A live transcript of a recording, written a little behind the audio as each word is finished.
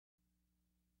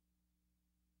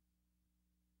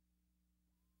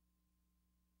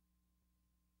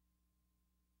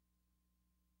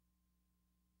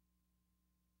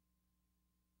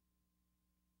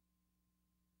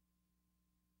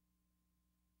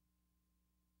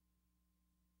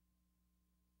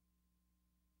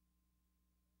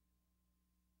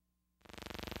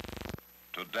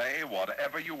Today,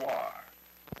 whatever you are,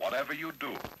 whatever you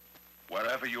do,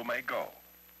 wherever you may go,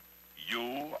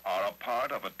 you are a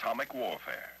part of atomic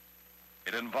warfare.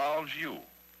 It involves you,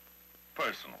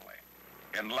 personally,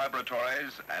 in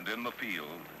laboratories and in the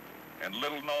field, in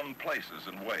little-known places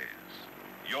and ways.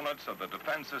 Units of the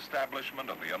defense establishment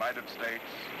of the United States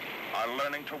are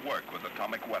learning to work with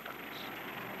atomic weapons,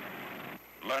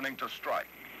 learning to strike,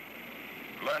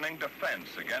 learning defense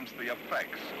against the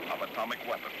effects of atomic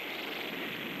weapons.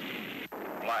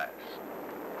 Blast,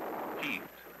 heat,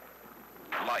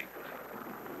 light,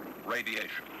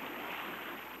 radiation.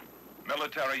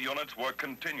 Military units work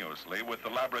continuously with the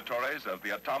laboratories of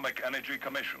the Atomic Energy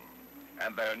Commission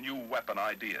and their new weapon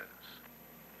ideas.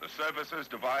 The services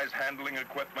devise handling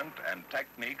equipment and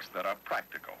techniques that are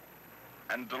practical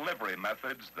and delivery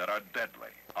methods that are deadly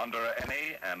under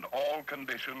any and all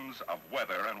conditions of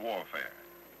weather and warfare.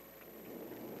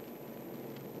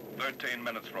 13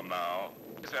 minutes from now,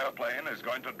 this airplane is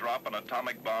going to drop an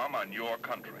atomic bomb on your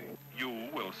country. You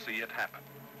will see it happen.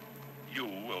 You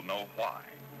will know why.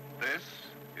 This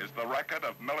is the record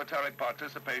of military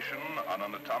participation on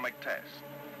an atomic test.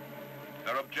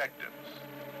 Their objectives,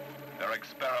 their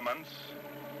experiments,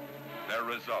 their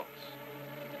results.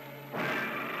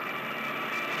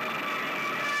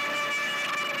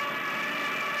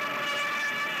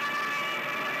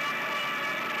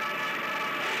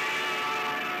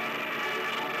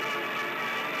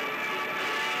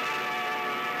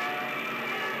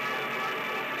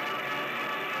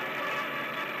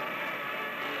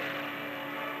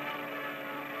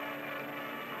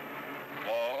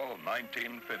 Fall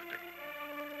 1950.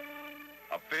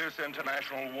 A fierce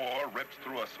international war rips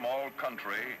through a small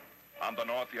country on the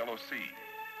North Yellow Sea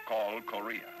called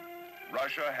Korea.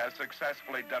 Russia has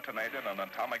successfully detonated an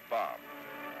atomic bomb.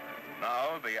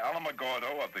 Now the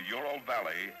Alamogordo of the Ural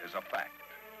Valley is a fact.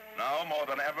 Now more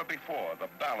than ever before, the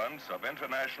balance of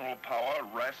international power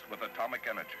rests with atomic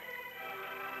energy,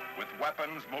 with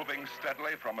weapons moving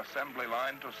steadily from assembly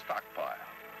line to stockpile,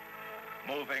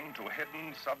 moving to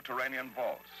hidden subterranean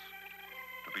vaults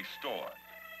to be stored,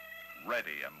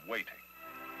 ready and waiting.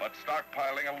 But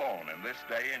stockpiling alone in this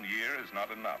day and year is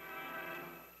not enough.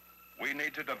 We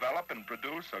need to develop and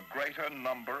produce a greater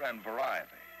number and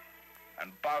variety,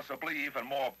 and possibly even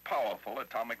more powerful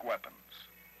atomic weapons.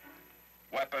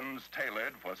 Weapons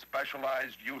tailored for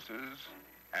specialized uses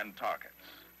and targets.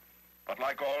 But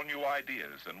like all new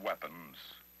ideas and weapons,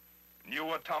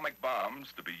 new atomic bombs,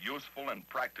 to be useful and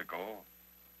practical,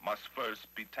 must first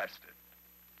be tested.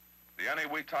 The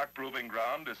Eniwetok Proving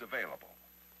Ground is available,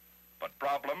 but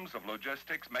problems of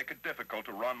logistics make it difficult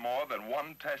to run more than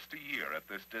one test a year at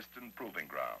this distant proving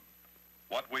ground.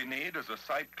 What we need is a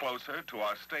site closer to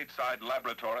our stateside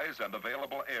laboratories and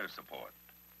available air support.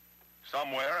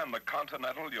 Somewhere in the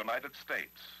continental United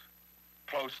States,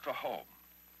 close to home,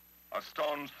 a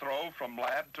stone's throw from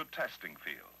lab to testing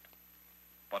field.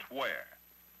 But where?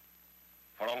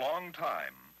 For a long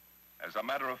time, as a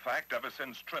matter of fact, ever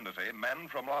since Trinity, men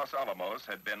from Los Alamos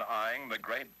had been eyeing the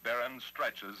great barren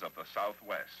stretches of the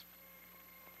Southwest.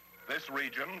 This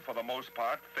region, for the most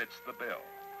part, fits the bill.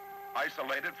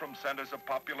 Isolated from centers of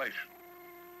population,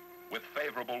 with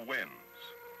favorable winds,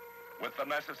 with the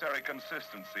necessary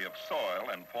consistency of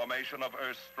soil and formation of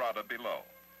earth strata below.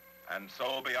 And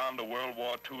so beyond a World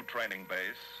War II training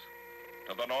base,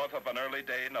 to the north of an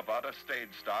early-day Nevada stage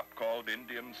stop called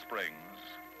Indian Springs,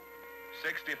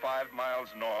 65 miles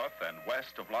north and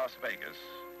west of Las Vegas,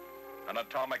 an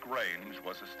atomic range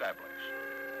was established.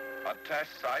 A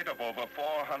test site of over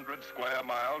 400 square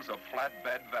miles of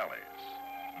flatbed valleys,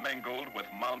 mingled with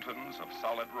mountains of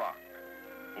solid rock,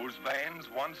 whose veins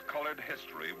once colored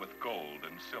history with gold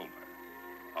and silver.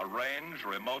 A range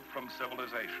remote from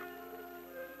civilization,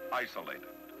 isolated,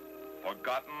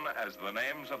 forgotten as the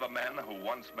names of the men who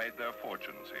once made their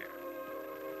fortunes here.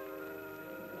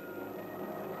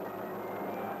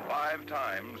 5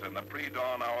 times in the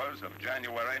pre-dawn hours of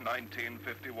January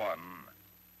 1951,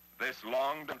 this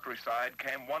long countryside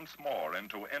came once more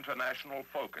into international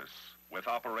focus with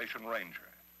Operation Ranger,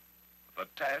 the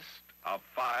test of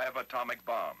 5 atomic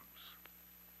bombs.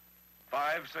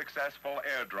 5 successful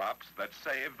airdrops that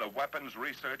saved the weapons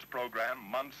research program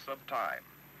months of time,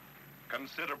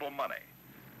 considerable money,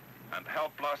 and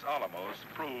helped Los Alamos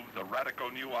prove the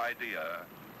radical new idea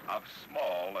of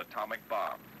small atomic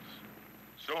bombs.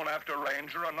 Soon after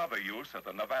Ranger, another use at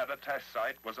the Nevada test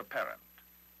site was apparent.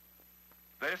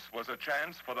 This was a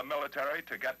chance for the military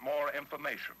to get more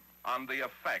information on the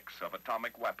effects of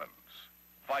atomic weapons,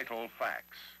 vital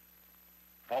facts.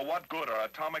 For what good are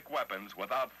atomic weapons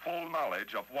without full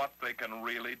knowledge of what they can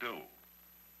really do,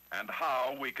 and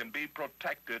how we can be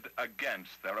protected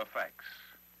against their effects?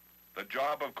 The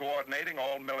job of coordinating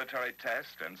all military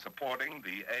tests and supporting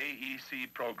the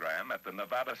AEC program at the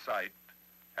Nevada site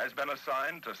has been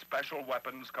assigned to Special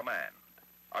Weapons Command,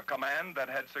 a command that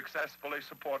had successfully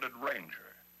supported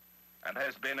Ranger and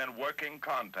has been in working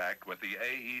contact with the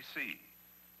AEC,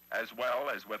 as well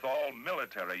as with all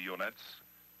military units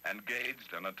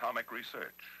engaged in atomic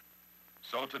research.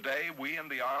 So today, we in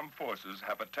the armed forces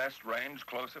have a test range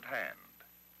close at hand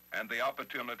and the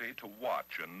opportunity to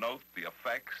watch and note the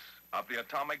effects of the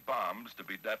atomic bombs to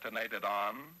be detonated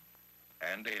on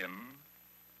and in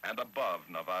and above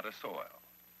Nevada soil.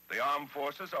 The armed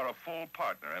forces are a full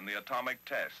partner in the atomic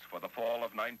test for the fall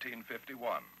of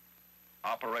 1951,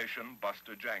 Operation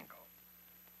Buster Jangle.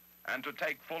 And to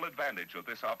take full advantage of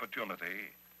this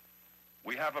opportunity,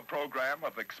 we have a program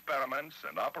of experiments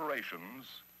and operations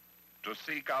to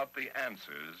seek out the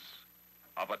answers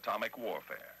of atomic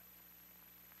warfare.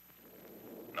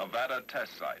 Nevada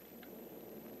Test Site.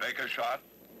 Baker shot,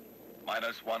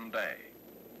 -1 day.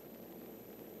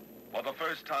 For the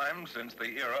first time since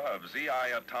the era of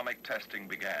ZI atomic testing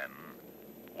began,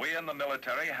 we in the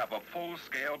military have a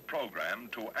full-scale program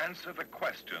to answer the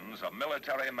questions a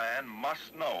military man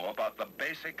must know about the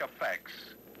basic effects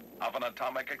of an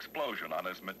atomic explosion on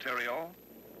his material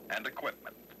and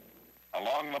equipment.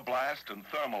 Along the blast and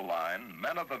thermal line,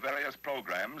 men of the various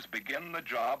programs begin the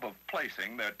job of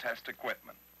placing their test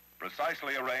equipment.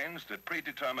 Precisely arranged at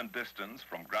predetermined distance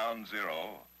from ground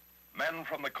zero, men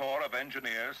from the Corps of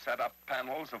Engineers set up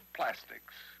panels of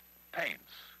plastics,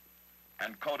 paints,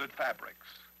 and coated fabrics,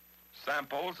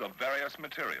 samples of various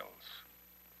materials,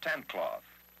 tent cloth,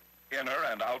 inner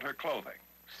and outer clothing,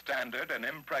 standard and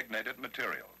impregnated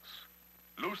materials.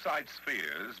 Lucite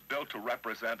spheres built to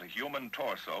represent a human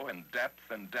torso in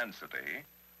depth and density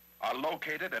are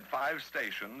located at 5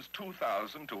 stations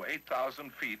 2,000 to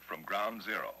 8,000 feet from ground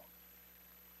zero.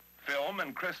 Film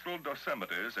and crystal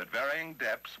dosimeters at varying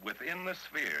depths within the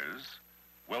spheres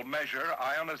will measure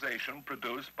ionization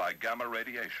produced by gamma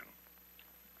radiation.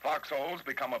 Foxholes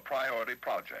become a priority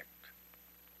project.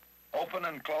 Open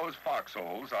and closed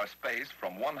foxholes are spaced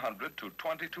from 100 to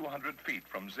 2,200 feet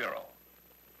from zero.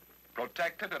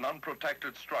 Protected and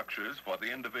unprotected structures for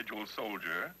the individual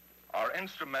soldier are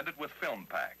instrumented with film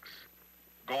packs,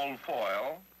 gold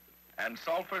foil, and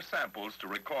sulfur samples to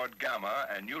record gamma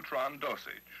and neutron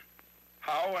dosage.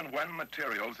 How and when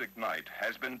materials ignite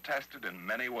has been tested in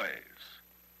many ways,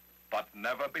 but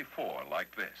never before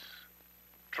like this.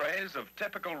 Trays of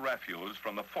typical refuse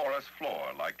from the forest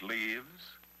floor like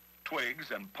leaves,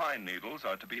 twigs, and pine needles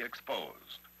are to be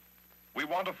exposed. We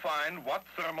want to find what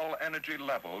thermal energy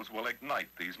levels will ignite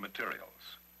these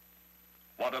materials,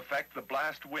 what effect the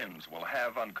blast winds will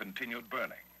have on continued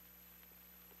burning.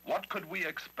 What could we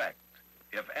expect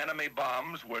if enemy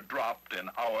bombs were dropped in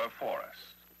our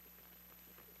forests?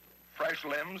 Fresh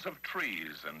limbs of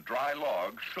trees and dry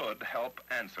logs should help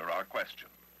answer our question.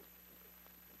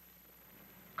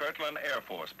 Kirtland Air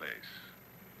Force Base,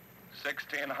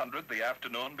 1600 the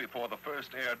afternoon before the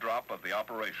first airdrop of the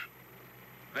operation.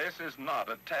 This is not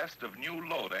a test of new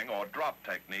loading or drop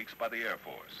techniques by the Air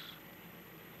Force.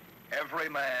 Every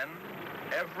man,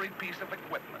 every piece of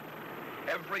equipment,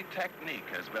 every technique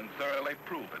has been thoroughly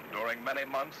proven during many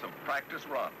months of practice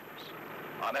runs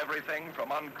on everything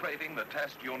from uncrating the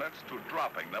test units to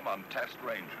dropping them on test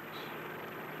ranges.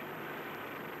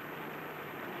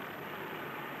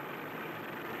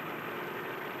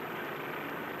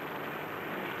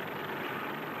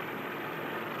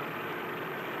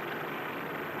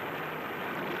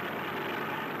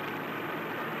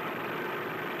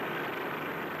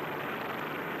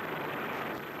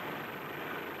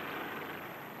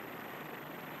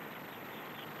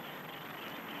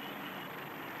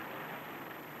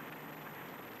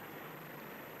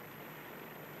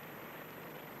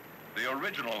 The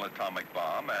original atomic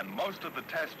bomb and most of the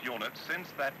test units since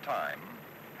that time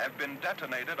have been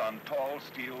detonated on tall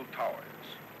steel towers.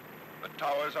 The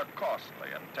towers are costly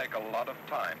and take a lot of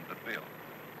time to build.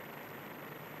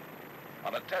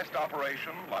 On a test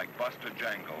operation like Buster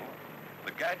Jangle,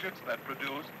 the gadgets that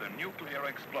produce the nuclear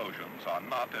explosions are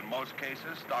not, in most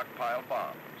cases, stockpile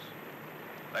bombs.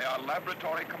 They are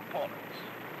laboratory components,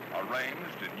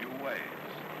 arranged in new ways.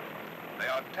 They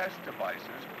are test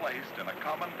devices placed in a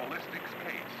common ballistics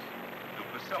case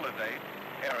to facilitate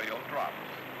aerial drops.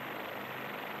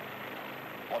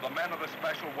 For the men of the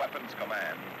Special Weapons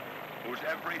Command, whose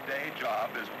everyday job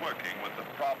is working with the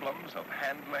problems of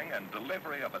handling and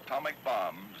delivery of atomic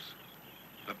bombs,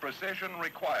 the precision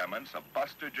requirements of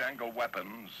Buster Jangle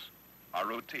weapons are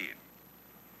routine.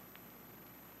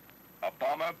 A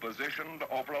bomber positioned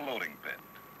over a loading pit.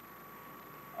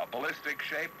 A ballistic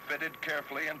shape fitted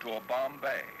carefully into a bomb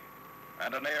bay.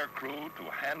 and an air crew to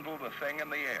handle the thing in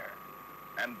the air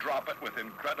and drop it with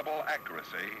incredible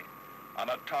accuracy on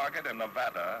a target in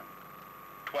Nevada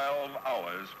 12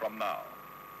 hours from now.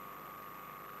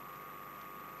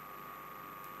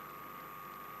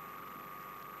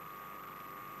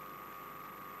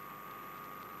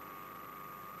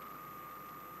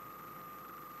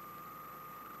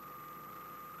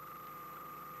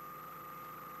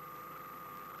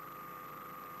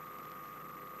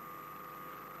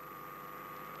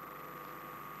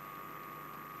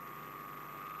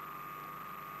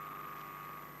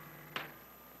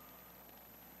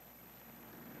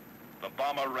 The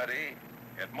bomber ready,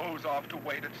 it moves off to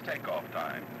wait its takeoff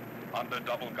time under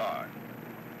double guard.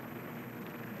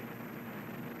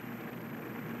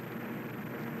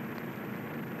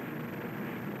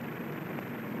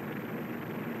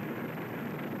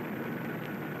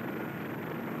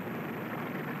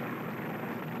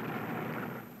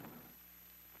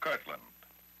 Kirtland,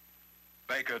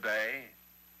 Baker Day,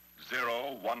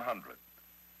 0100.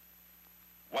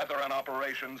 Weather and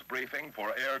operations briefing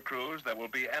for air crews that will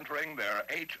be entering their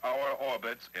H-hour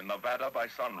orbits in Nevada by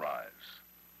sunrise.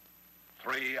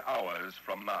 3 hours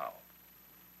from now.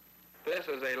 This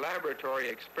is a laboratory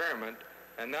experiment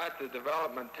and not the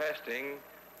development testing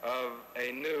of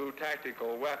a new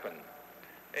tactical weapon.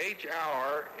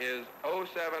 H-hour is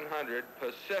 0700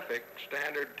 Pacific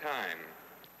Standard Time.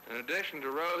 In addition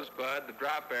to Rosebud, the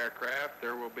drop aircraft,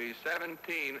 there will be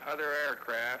 17 other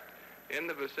aircraft in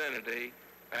the vicinity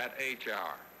at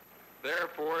H-hour.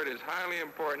 Therefore, it is highly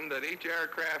important that each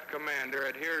aircraft commander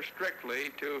adhere strictly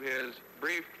to his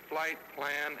briefed flight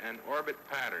plan and orbit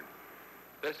pattern.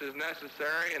 This is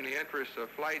necessary in the interests of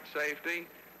flight safety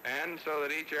and so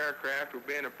that each aircraft will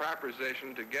be in a proper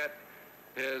position to get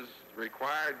his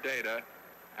required data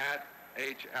at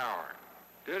H-hour.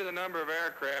 Due to the number of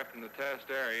aircraft in the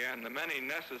test area and the many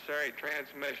necessary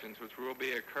transmissions which will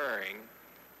be occurring,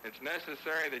 it's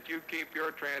necessary that you keep your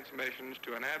transmissions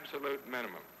to an absolute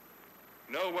minimum.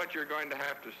 Know what you're going to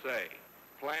have to say.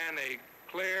 Plan a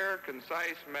clear,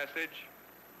 concise message,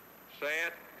 say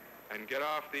it, and get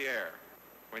off the air.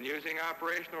 When using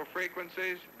operational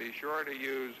frequencies, be sure to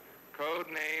use code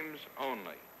names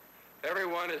only.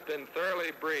 Everyone has been thoroughly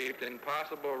briefed in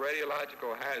possible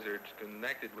radiological hazards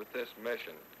connected with this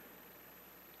mission.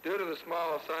 Due to the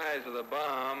small size of the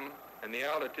bomb and the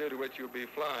altitude at which you'll be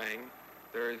flying,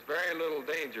 there is very little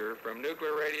danger from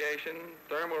nuclear radiation,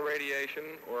 thermal radiation,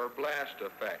 or blast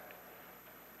effect.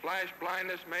 Flash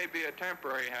blindness may be a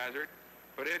temporary hazard,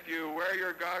 but if you wear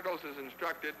your goggles as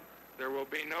instructed, there will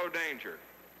be no danger.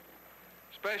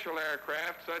 Special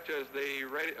aircraft such as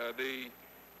the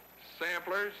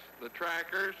samplers, the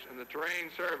trackers, and the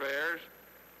terrain surveyors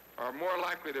are more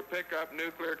likely to pick up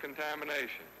nuclear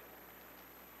contamination.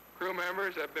 Crew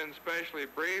members have been specially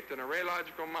briefed and a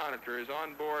radiological monitor is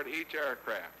on board each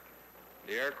aircraft.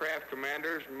 The aircraft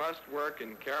commanders must work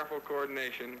in careful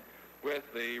coordination with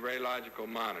the radiological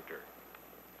monitor.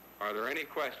 Are there any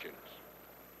questions?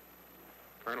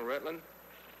 Colonel Ritland?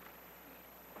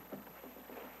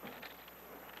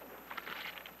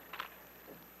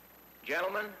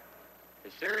 Gentlemen, the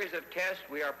series of tests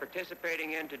we are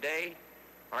participating in today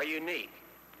are unique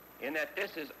in that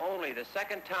this is only the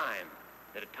second time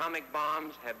that atomic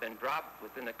bombs have been dropped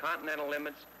within the continental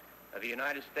limits of the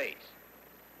United States.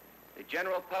 The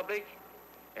general public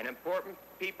and important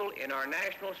people in our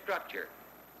national structure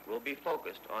will be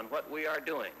focused on what we are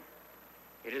doing.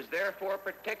 It is therefore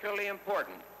particularly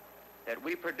important that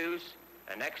we produce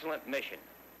an excellent mission.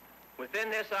 Within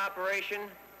this operation,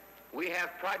 we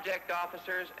have project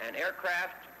officers and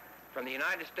aircraft from the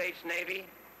United States Navy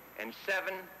and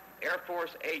 7 Air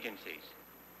Force agencies.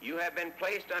 You have been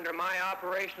placed under my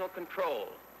operational control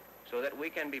so that we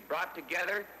can be brought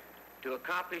together to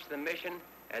accomplish the mission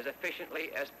as efficiently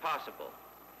as possible.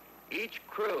 Each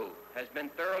crew has been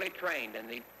thoroughly trained in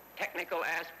the technical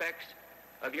aspects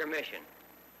of your mission.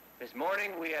 This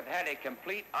morning we have had a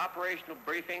complete operational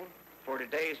briefing for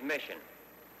today's mission.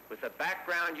 With the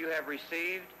background you have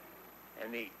received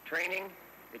and the training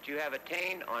that you have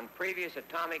attained on previous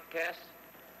atomic tests,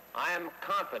 I am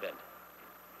confident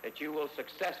that you will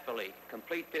successfully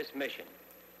complete this mission.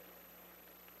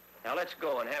 Now let's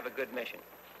go and have a good mission.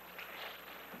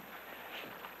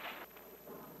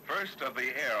 First of the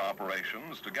air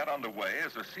operations to get underway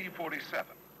is a C-47,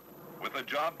 with a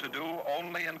job to do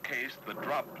only in case the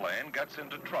drop plane gets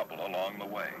into trouble along the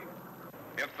way.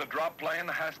 If the drop plane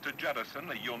has to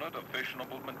jettison a unit of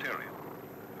fissionable material.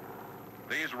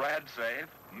 These rad-safe,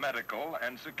 medical,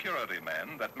 and security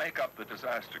men that make up the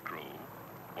disaster crew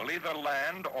will either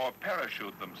land or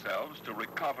parachute themselves to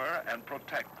recover and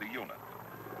protect the unit.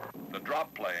 The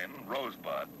drop plane,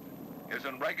 Rosebud, is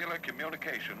in regular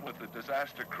communication with the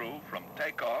disaster crew from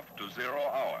takeoff to 0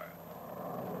 hour.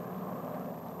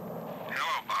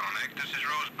 Hello, Bottleneck. This is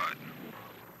Rosebud.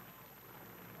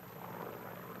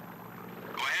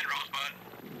 Go ahead, Rosebud.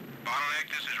 Bottleneck,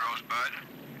 this is Rosebud.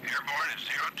 Airborne is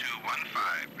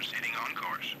 0215, proceeding on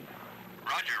course.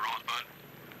 Roger, Rosebud.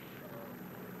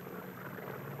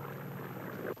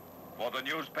 For the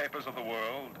newspapers of the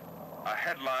world, a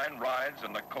headline rides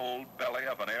in the cold belly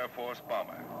of an Air Force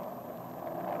bomber.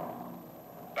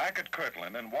 Back at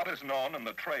Kirtland, in what is known in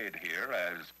the trade here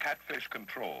as catfish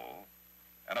control,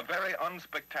 in a very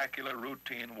unspectacular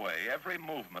routine way, every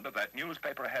movement of that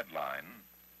newspaper headline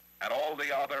and all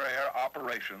the other air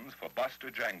operations for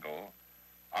Buster Jangle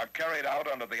are carried out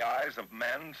under the eyes of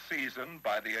men seasoned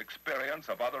by the experience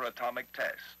of other atomic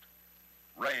tests,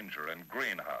 Ranger and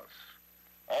Greenhouse.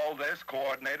 All this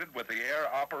coordinated with the Air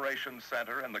Operations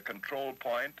Center in the control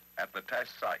point at the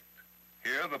test site.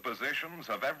 Here, the positions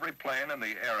of every plane in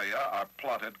the area are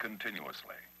plotted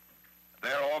continuously.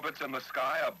 Their orbits in the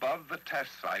sky above the test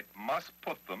site must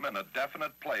put them in a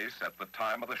definite place at the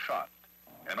time of the shot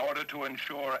in order to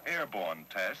ensure airborne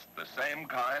tests the same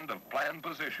kind of planned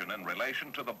position in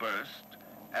relation to the burst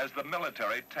as the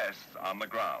military tests on the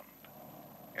ground.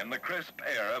 In the crisp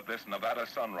air of this Nevada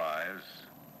sunrise,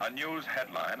 a news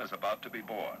headline is about to be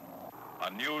born.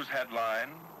 A news headline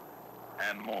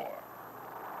and more.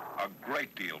 A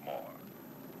great deal more.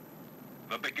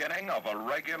 The beginning of a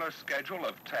regular schedule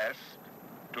of tests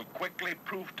to quickly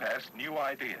proof test new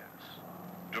ideas,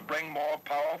 to bring more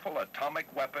powerful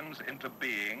atomic weapons into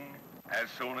being as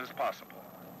soon as possible,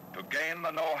 to gain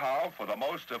the know-how for the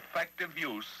most effective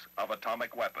use of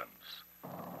atomic weapons,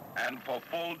 and for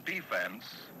full defense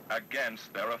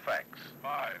against their effects.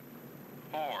 5,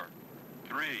 4,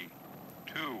 3,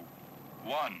 2,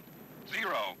 1,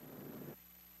 0.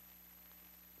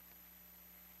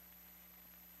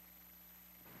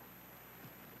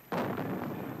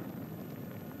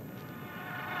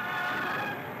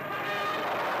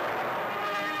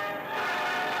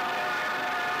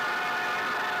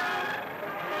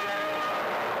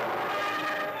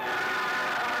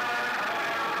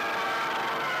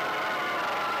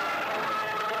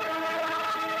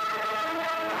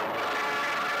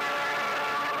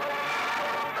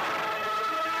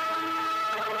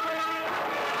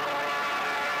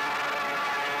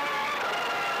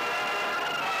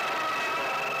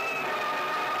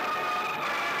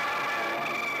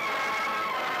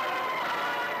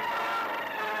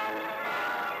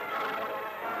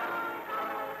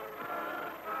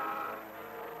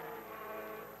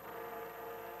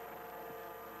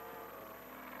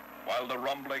 While the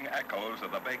rumbling echoes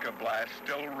of the Baker blast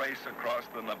still race across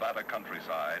the Nevada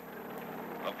countryside,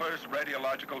 the first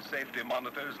radiological safety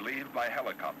monitors leave by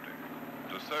helicopter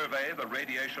to survey the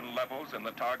radiation levels in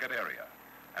the target area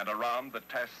and around the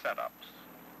test setups.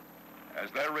 As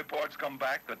their reports come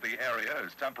back that the area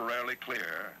is temporarily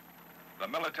clear, the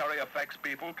military effects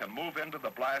people can move into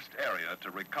the blast area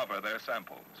to recover their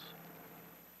samples.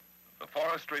 The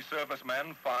Forestry Service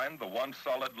men find the once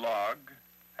solid log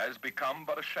has become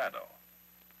but a shadow,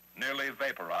 nearly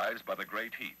vaporized by the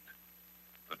great heat.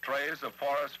 The trays of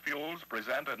forest fuels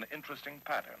present an interesting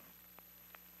pattern.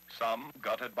 Some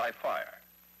gutted by fire,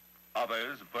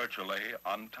 others virtually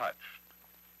untouched.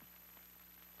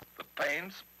 The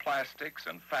paints, plastics,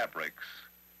 and fabrics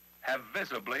have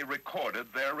visibly recorded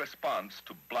their response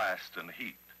to blast and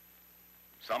heat.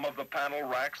 Some of the panel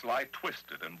racks lie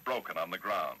twisted and broken on the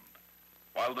ground,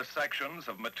 while the sections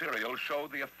of material show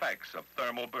the effects of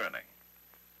thermal burning.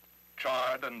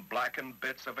 Charred and blackened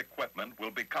bits of equipment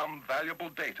will become valuable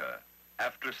data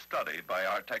after study by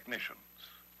our technicians.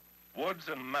 Woods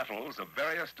and metals of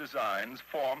various designs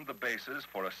form the basis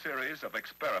for a series of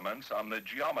experiments on the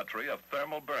geometry of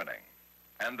thermal burning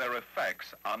and their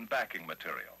effects on backing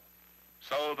material.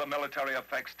 So the Military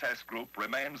Effects Test Group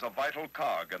remains a vital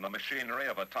cog in the machinery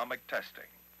of atomic testing.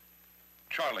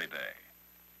 Charlie Day.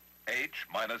 H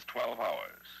minus 12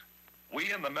 hours.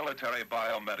 We in the Military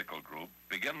Biomedical Group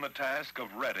begin the task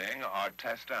of readying our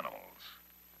test animals.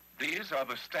 These are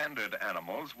the standard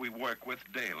animals we work with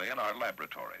daily in our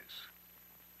laboratories.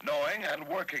 Knowing and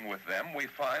working with them, we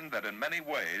find that in many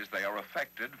ways they are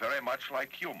affected very much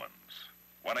like humans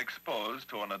when exposed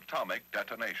to an atomic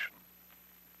detonation.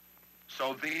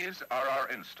 So these are our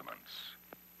instruments,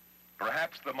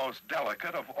 perhaps the most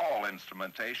delicate of all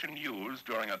instrumentation used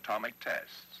during atomic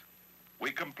tests. We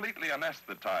completely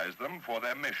anesthetize them for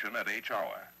their mission at each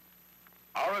hour.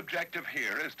 Our objective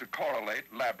here is to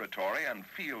correlate laboratory and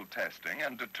field testing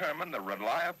and determine the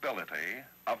reliability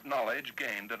of knowledge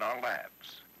gained in our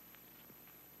labs.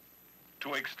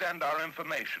 to extend our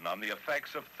information on the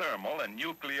effects of thermal and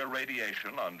nuclear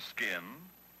radiation on skin,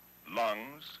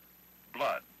 lungs,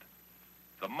 blood,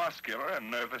 the muscular and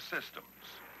nervous systems.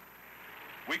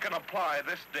 We can apply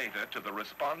this data to the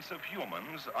response of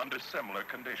humans under similar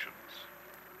conditions.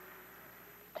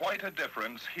 Quite a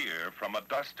difference here from a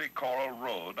dusty coral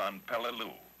road on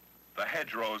Peleliu, the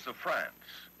hedgerows of France,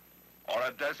 or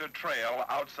a desert trail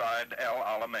outside El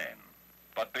Alamein.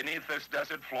 But beneath this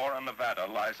desert floor in Nevada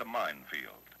lies a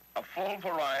minefield. A full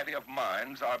variety of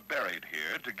mines are buried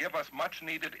here to give us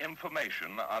much-needed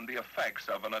information on the effects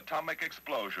of an atomic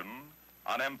explosion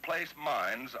on emplaced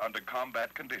mines under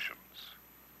combat conditions.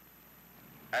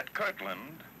 At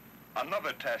Kirtland,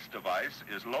 another test device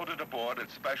is loaded aboard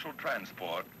its special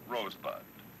transport, Rosebud.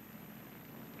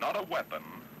 Not a weapon,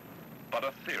 but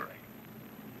a theory.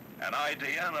 An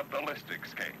idea in a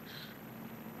ballistics case.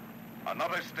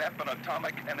 Another step in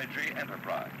atomic energy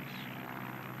enterprise.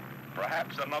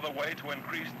 Perhaps another way to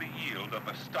increase the yield of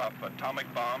the stuff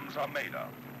atomic bombs are made of.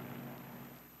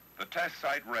 The test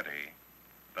site ready,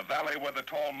 the valley where the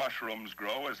tall mushrooms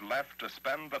grow is left to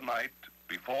spend the night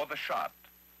before the shot,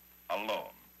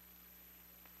 alone.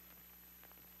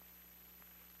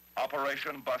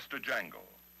 Operation Buster Jangle,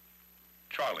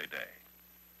 Charlie Day.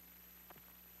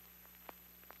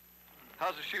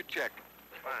 How's the shoot check?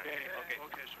 Fine.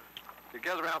 Okay, sir. You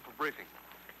gather around for briefing.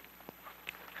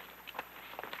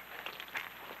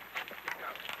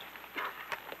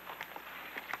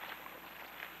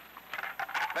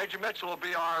 Major Mitchell will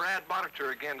be our ad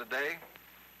monitor again today.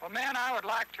 Well, men, I would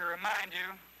like to remind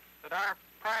you that our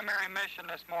primary mission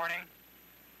this morning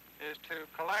is to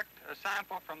collect a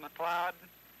sample from the cloud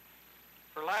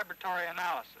for laboratory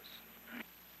analysis.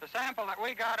 The sample that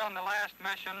we got on the last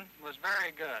mission was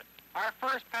very good. Our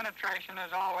first penetration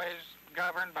is always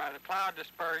governed by the cloud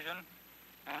dispersion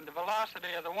and the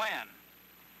velocity of the wind.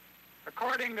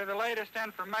 According to the latest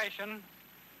information,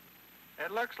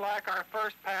 it looks like our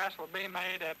first pass will be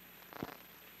made at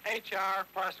HR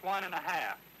plus 1.5.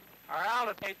 Our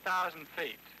altitude 8,000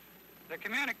 feet. The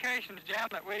communications gem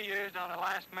that we used on the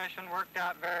last mission worked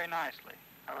out very nicely.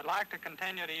 I would like to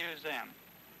continue to use them.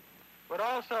 Would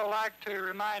also like to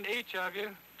remind each of you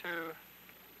to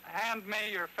hand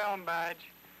me your film badge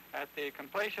at the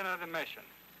completion of the mission.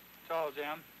 That's all,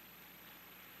 Jim.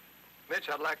 Mitch,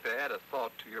 I'd like to add a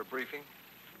thought to your briefing.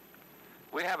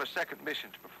 We have a second mission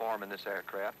to perform in this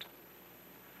aircraft,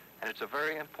 and it's a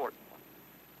very important one,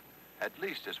 at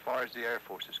least as far as the Air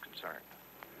Force is concerned.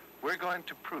 We're going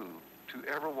to prove to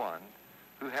everyone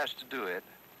who has to do it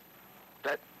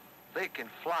that they can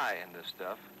fly in this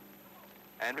stuff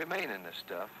and remain in this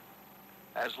stuff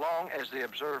as long as they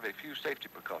observe a few safety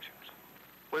precautions.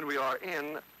 When we are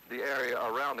in the area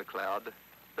around the cloud,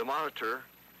 the monitor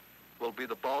will be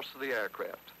the boss of the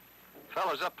aircraft.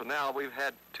 Fellas, up to now, we've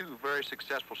had 2 very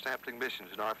successful sampling missions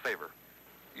in our favor.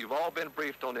 You've all been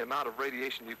briefed on the amount of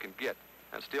radiation you can get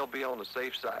and still be on the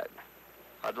safe side.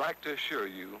 I'd like to assure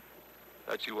you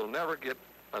that you will never get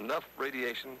enough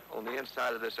radiation on the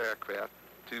inside of this aircraft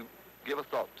to give a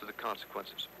thought to the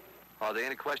consequences. Are there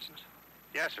any questions?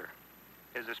 Yes, sir.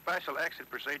 Is the special exit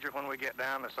procedure when we get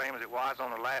down the same as it was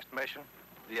on the last mission?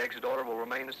 The exit order will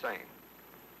remain the same.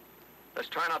 Let's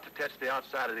try not to touch the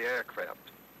outside of the aircraft.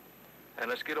 And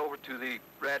let's get over to the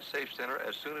Rad Safe Center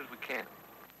as soon as we can.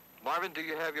 Marvin, do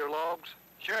you have your logs?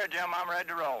 Sure, Jim. I'm ready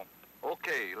to roll.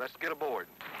 Okay, let's get aboard.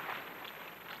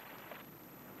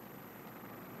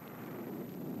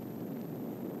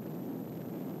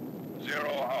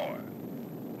 Zero hour,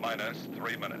 minus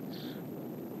 3 minutes.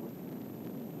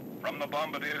 From the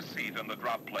bombardier's seat in the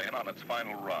drop plane on its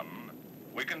final run,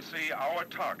 we can see our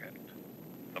target.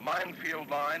 The minefield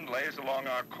line lays along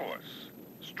our course,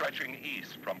 stretching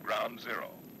east from ground zero.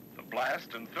 The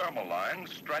blast and thermal line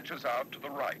stretches out to the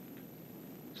right,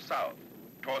 south,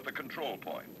 toward the control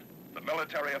point. The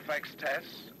military effects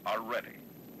tests are ready.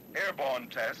 Airborne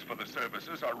tests for the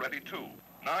services are ready too.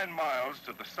 9 miles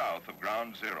to the south of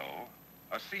ground zero,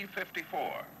 a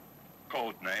C-54,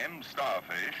 codenamed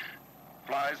Starfish,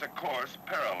 flies a course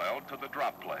parallel to the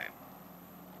drop plane.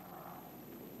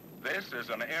 This is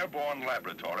an airborne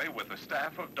laboratory with a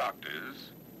staff of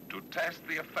doctors to test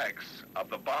the effects of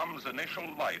the bomb's initial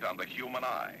light on the human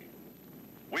eye.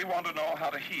 We want to know how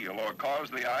to heal or cause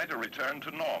the eye to return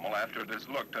to normal after it has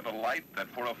looked at a light that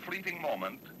for a fleeting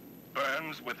moment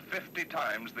burns with 50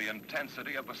 times the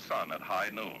intensity of the sun at high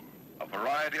noon. A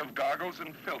variety of goggles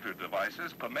and filter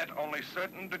devices permit only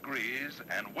certain degrees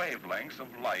and wavelengths of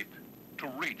light to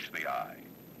reach the eye.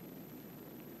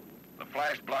 The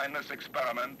flash blindness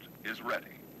experiment is ready.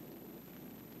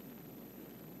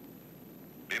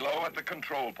 Below at the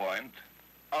control point,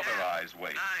 other eyes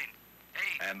wait. 9,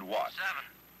 8, And what? 7,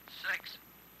 6,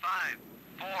 5,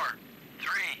 4, 3,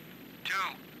 2,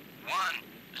 1,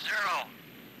 0.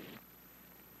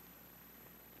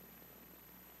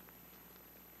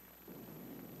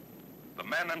 The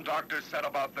men and doctors set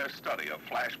about their study of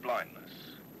flash blindness.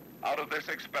 Out of this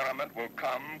experiment will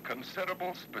come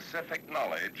considerable specific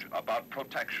knowledge about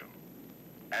protection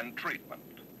and treatment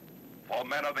for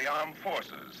men of the armed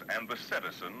forces and the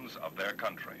citizens of their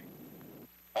country.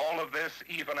 All of this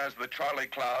even as the Charlie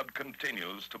cloud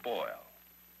continues to boil.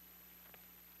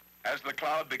 As the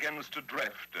cloud begins to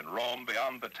drift and roam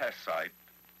beyond the test site,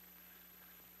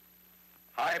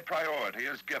 high priority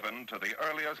is given to the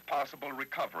earliest possible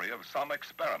recovery of some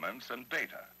experiments and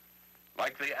data,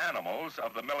 like the animals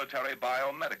of the military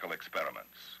biomedical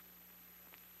experiments.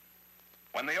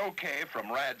 When the okay from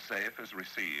RadSafe is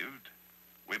received,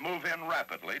 we move in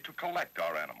rapidly to collect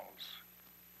our animals.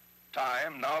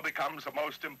 Time now becomes the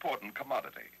most important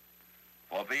commodity,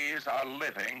 for these are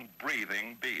living,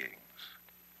 breathing beings.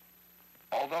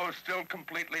 Although still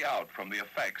completely out from the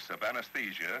effects of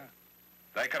anesthesia,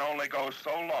 they can only go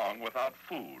so long without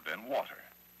food and water.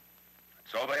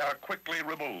 So they are quickly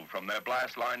removed from their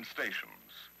blast line stations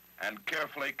and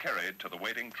carefully carried to the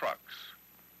waiting trucks.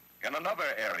 In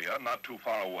another area not too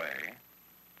far away,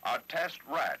 our test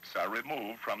rats are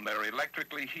removed from their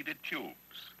electrically heated tubes.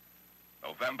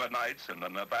 November nights in the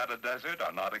Nevada desert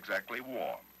are not exactly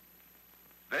warm.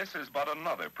 This is but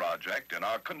another project in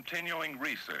our continuing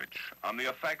research on the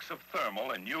effects of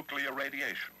thermal and nuclear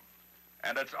radiation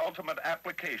and its ultimate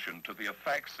application to the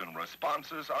effects and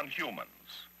responses on humans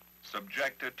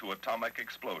subjected to atomic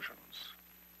explosions.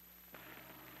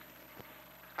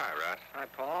 Hi, Rat. Hi,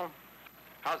 Paul.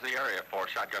 How's the area for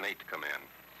Shotgun 8 to come in?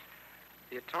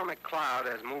 The atomic cloud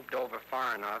has moved over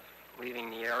far enough, leaving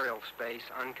the aerial space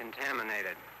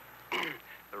uncontaminated.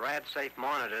 The RadSafe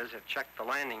monitors have checked the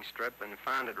landing strip and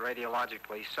found it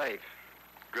radiologically safe.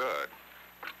 Good.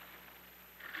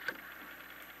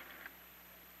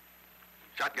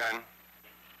 Shotgun.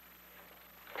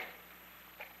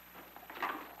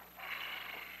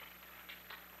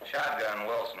 Shotgun,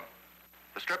 Wilson.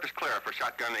 The strip is clear for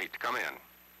Shotgun 8 to come in.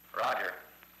 Roger.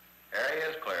 Area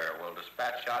is clear. We'll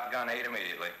dispatch Shotgun 8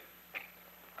 immediately.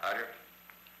 Roger.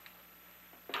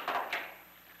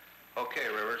 Okay,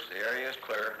 Rivers, the area is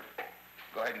clear.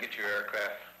 Go ahead and get your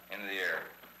aircraft into the air.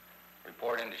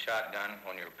 Report into Shotgun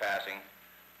when you're passing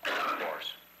the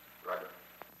course. Roger.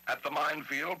 At the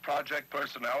minefield, project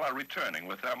personnel are returning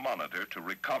with their monitor to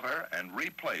recover and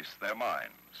replace their mines.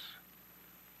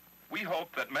 We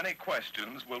hope that many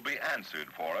questions will be answered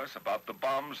for us about the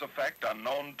bomb's effect on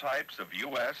known types of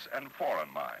U.S. and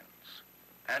foreign mines,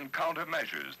 and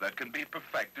countermeasures that can be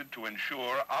perfected to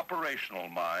ensure operational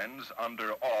mines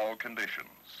under all conditions.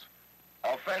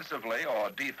 Offensively or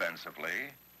defensively,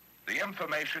 the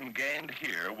information gained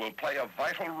here will play a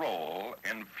vital role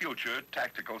in future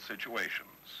tactical situations.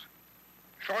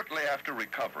 Shortly after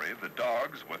recovery, the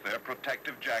dogs, with their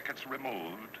protective jackets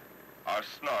removed, are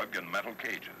snug in metal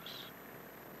cages.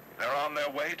 They're on their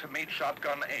way to meet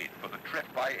Shotgun 8 for the trip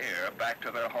by air back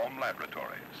to their home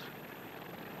laboratories.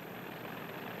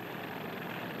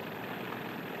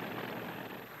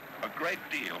 A great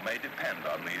deal may depend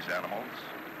on these animals.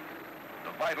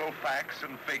 The vital facts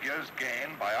and figures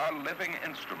gained by our living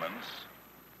instruments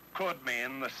could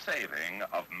mean the saving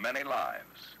of many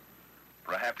lives,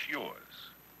 perhaps yours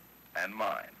and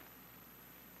mine.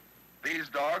 These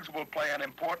dogs will play an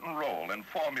important role in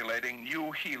formulating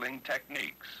new healing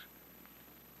techniques,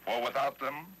 for without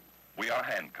them, we are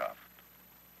handcuffed,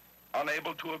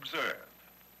 unable to observe,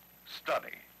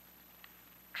 study,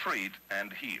 treat,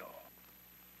 and heal.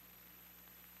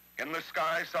 In the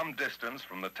sky some distance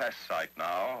from the test site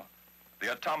now,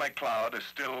 the atomic cloud is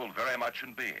still very much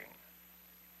in being,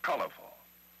 colorful,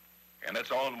 in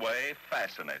its own way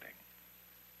fascinating,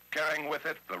 carrying with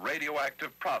it the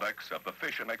radioactive products of the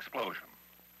fission explosion.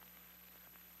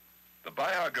 The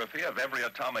biography of every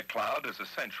atomic cloud is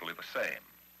essentially the same.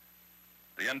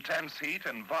 The intense heat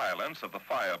and violence of the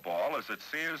fireball as it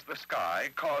sears the sky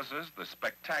causes the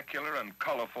spectacular and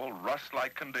colorful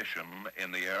rust-like condition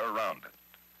in the air around it.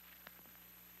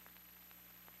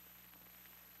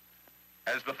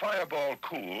 As the fireball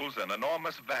cools, an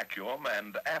enormous vacuum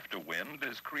and afterwind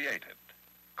is created,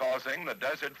 causing the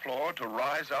desert floor to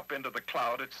rise up into the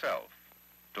cloud itself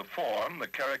to form the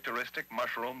characteristic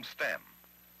mushroom stem.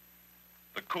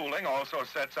 The cooling also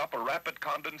sets up a rapid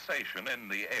condensation in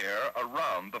the air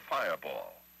around the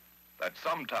fireball that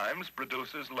sometimes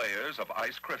produces layers of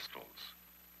ice crystals,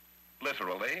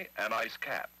 literally an ice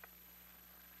cap.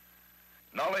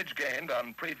 Knowledge gained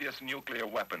on previous nuclear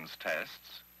weapons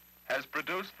tests has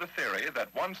produced the theory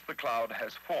that once the cloud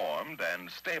has formed and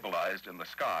stabilized in the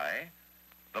sky,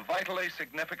 the vitally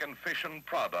significant fission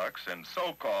products and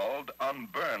so-called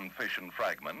unburned fission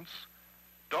fragments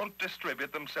don't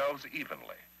distribute themselves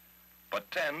evenly,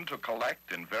 but tend to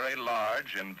collect in very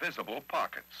large, invisible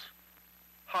pockets,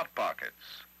 hot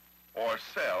pockets, or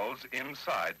cells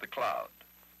inside the cloud.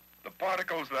 The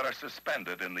particles that are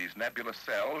suspended in these nebulous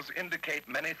cells indicate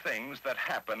many things that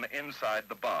happen inside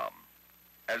the bomb,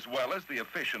 as well as the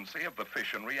efficiency of the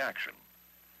fission reaction.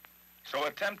 So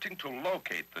attempting to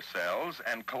locate the cells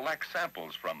and collect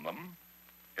samples from them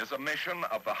is a mission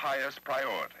of the highest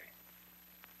priority.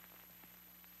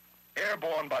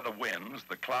 Airborne by the winds,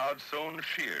 the cloud soon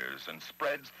shears and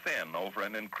spreads thin over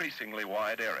an increasingly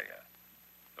wide area.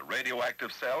 The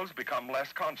radioactive cells become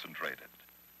less concentrated,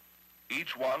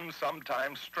 each one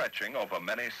sometimes stretching over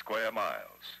many square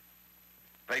miles.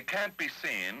 They can't be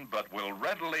seen, but will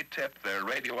readily tip their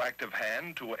radioactive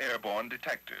hand to airborne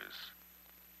detectors.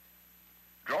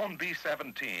 Drone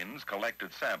B-17s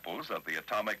collected samples of the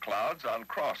atomic clouds on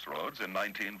Crossroads in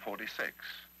 1946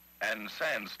 and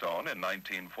Sandstone in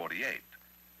 1948.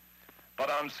 But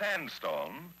on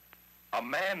Sandstone, a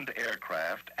manned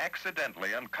aircraft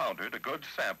accidentally encountered a good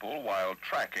sample while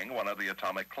tracking one of the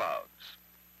atomic clouds.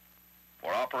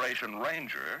 For Operation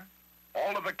Ranger,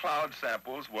 all of the cloud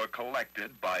samples were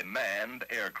collected by manned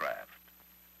aircraft.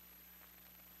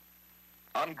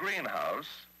 On Greenhouse,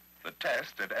 the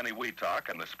test at Eniwetok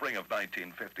in the spring of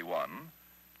 1951,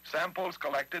 samples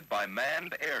collected by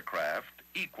manned aircraft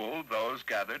equaled those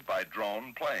gathered by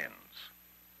drone planes.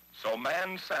 So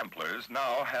manned samplers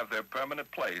now have their permanent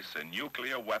place in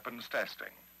nuclear weapons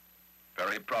testing,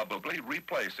 very probably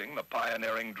replacing the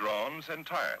pioneering drones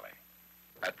entirely.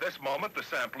 At this moment, the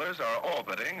samplers are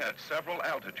orbiting at several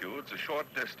altitudes a short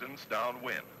distance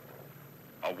downwind,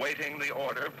 awaiting the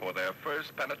order for their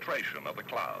first penetration of the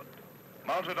cloud.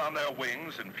 Mounted on their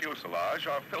wings and fuselage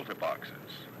are filter boxes,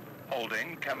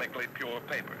 holding chemically pure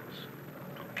papers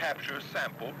to capture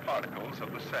sample particles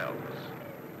of the cells,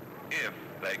 if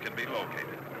they can be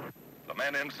located. The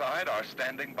men inside are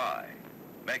standing by,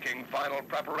 making final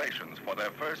preparations for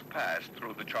their first pass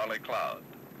through the Charlie Cloud.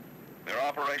 Their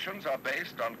operations are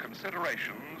based on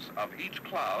considerations of each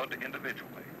cloud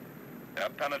individually. Their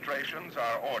penetrations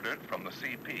are ordered from the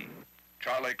CP.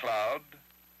 Charlie Cloud,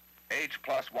 H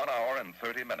plus 1 hour and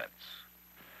 30 minutes.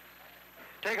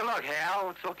 Take a look,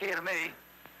 Hal. It's okay to me.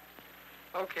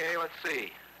 Okay, let's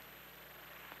see.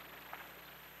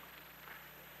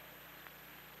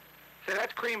 Say,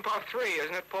 that's Cream Puff 3,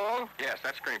 isn't it, Paul? Yes,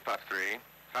 that's Cream Puff 3.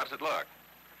 How does it look?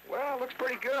 Well, it looks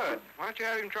pretty good. Why don't you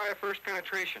have him try a first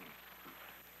penetration?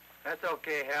 That's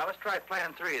okay, Hal. Let's try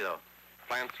Plan 3, though.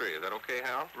 Plan 3, is that okay,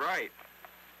 Hal? Right.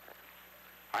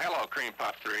 Hello, Cream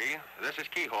Puff 3. This is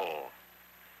Keyhole.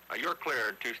 You're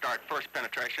cleared to start first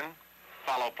penetration.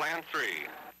 Follow Plan 3.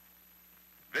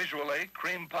 Visually,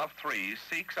 Cream Puff 3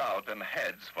 seeks out and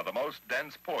heads for the most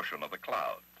dense portion of the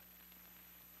cloud.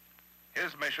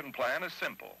 His mission plan is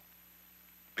simple.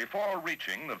 Before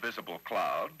reaching the visible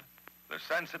cloud, the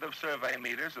sensitive survey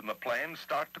meters in the plane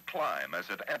start to climb as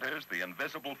it enters the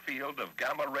invisible field of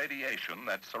gamma radiation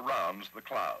that surrounds the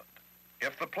cloud.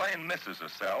 If the plane misses a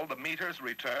cell, the meters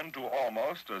return to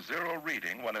almost a zero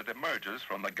reading when it emerges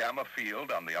from the gamma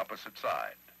field on the opposite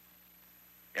side.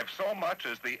 If so much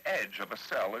as the edge of a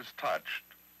cell is touched,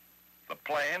 the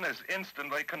plane is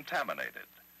instantly contaminated,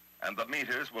 and the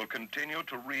meters will continue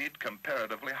to read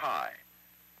comparatively high.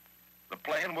 The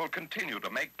plane will continue to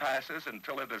make passes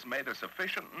until it has made a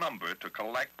sufficient number to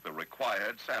collect the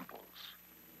required samples.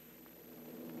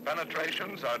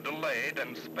 Penetrations are delayed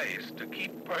and spaced to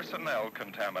keep personnel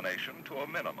contamination to a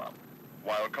minimum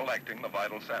while collecting the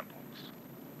vital samples.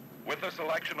 With a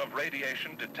selection of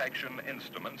radiation detection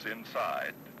instruments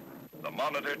inside, the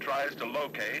monitor tries to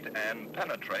locate and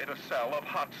penetrate a cell of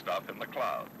hot stuff in the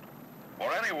cloud.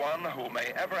 For anyone who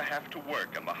may ever have to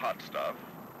work in the hot stuff,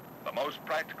 the most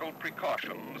practical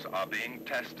precautions are being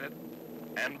tested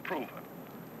and proven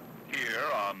here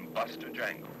on Buster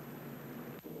Jangle.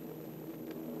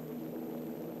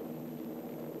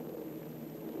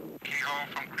 Keyhole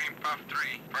from Cream Puff 3.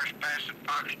 First pass at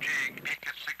Fox Jig, peak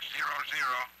at 600.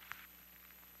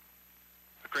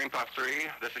 Cream Puff 3,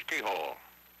 this is Keyhole.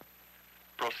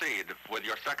 Proceed with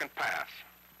your second pass.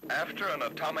 After an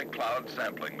atomic cloud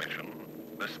sampling mission,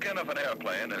 the skin of an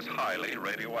airplane is highly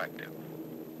radioactive.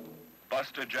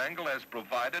 Buster Jangle has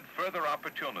provided further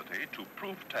opportunity to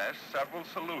proof test several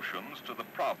solutions to the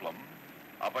problem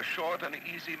of a short and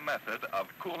easy method of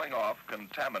cooling off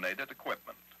contaminated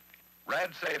equipment.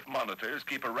 RadSafe monitors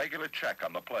keep a regular check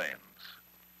on the planes.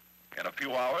 In a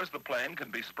few hours, the plane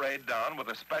can be sprayed down with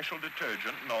a special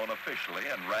detergent known officially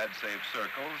in rad-safe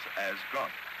circles as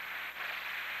grunt.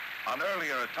 On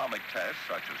earlier atomic tests,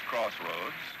 such as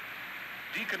Crossroads,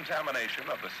 decontamination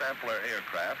of the sampler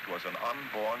aircraft was an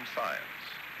unborn science.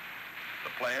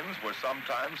 The planes were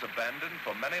sometimes abandoned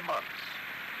for many months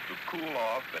to cool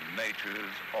off in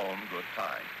nature's own good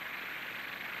time.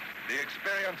 The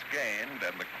experience gained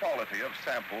and the quality of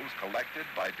samples collected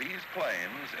by these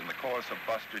planes in the course of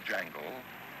Buster Jangle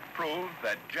proved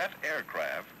that jet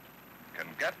aircraft can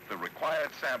get the required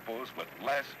samples with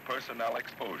less personnel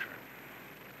exposure.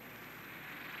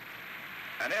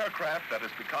 An aircraft that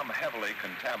has become heavily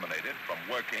contaminated from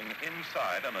working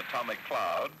inside an atomic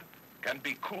cloud can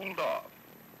be cooled off,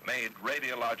 made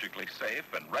radiologically safe,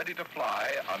 and ready to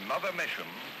fly another mission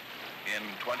in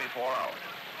 24 hours.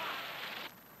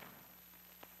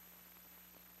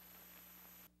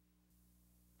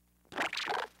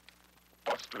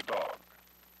 Buster Dog.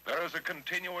 There is a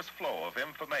continuous flow of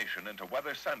information into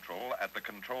Weather Central at the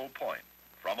control point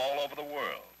from all over the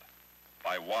world,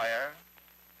 by wire,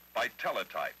 by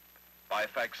teletype, by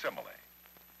facsimile.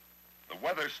 The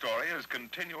weather story is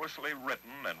continuously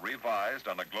written and revised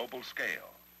on a global scale.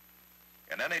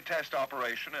 In any test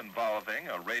operation involving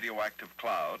a radioactive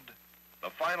cloud, the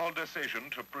final decision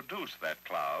to produce that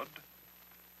cloud,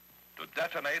 to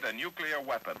detonate a nuclear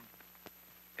weapon,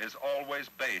 is always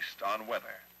based on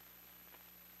weather.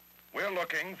 We're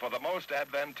looking for the most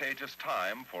advantageous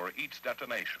time for each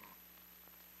detonation.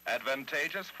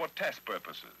 Advantageous for test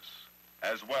purposes,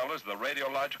 as well as the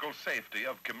radiological safety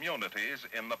of communities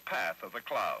in the path of the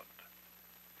cloud.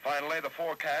 Finally, the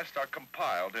forecasts are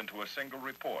compiled into a single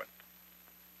report,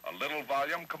 a little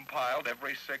volume compiled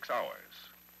every 6 hours.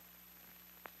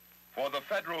 For the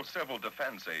Federal Civil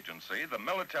Defense Agency, the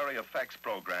Military Effects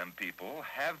Program people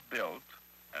have built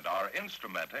and are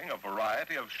instrumenting a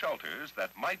variety of shelters that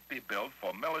might be built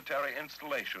for military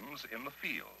installations in the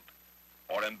field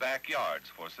or in backyards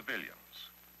for civilians.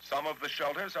 Some of the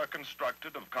shelters are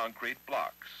constructed of concrete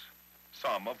blocks,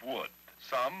 some of wood,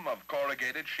 some of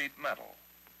corrugated sheet metal.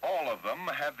 All of them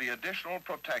have the additional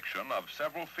protection of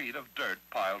several feet of dirt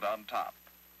piled on top.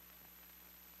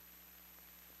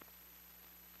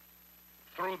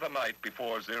 Through the night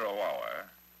before 0 hour,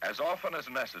 as often as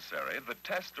necessary, the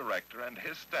test director and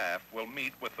his staff will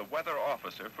meet with the weather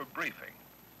officer for briefing.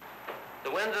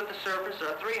 The winds at the surface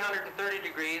are 330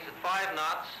 degrees at 5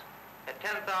 knots. At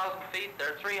 10,000 feet,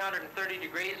 they're 330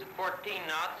 degrees at 14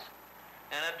 knots.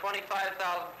 And at 25,000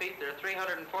 feet, they're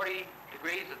 340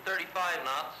 degrees at 35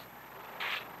 knots.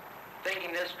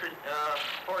 Taking this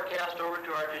forecast over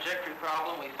to our trajectory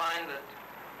problem, we find that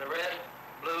the red,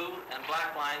 blue, and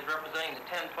black lines representing the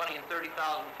 10, 20, and 30,000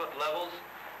 foot levels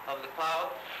of the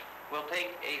cloud will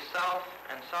take a south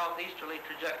and southeasterly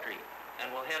trajectory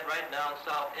and will head right down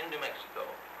south into Mexico.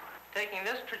 Taking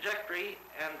this trajectory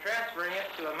and transferring it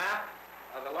to a map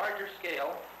of a larger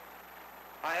scale,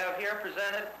 I have here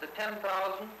presented the 10,000,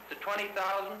 the 20,000,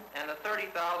 and the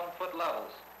 30,000 foot levels.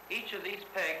 Each of these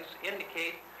pegs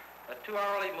indicate a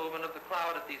 2-hourly movement of the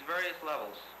cloud at these various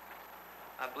levels.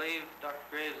 I believe, Dr.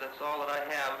 Graves, that's all that I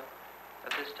have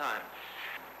at this time.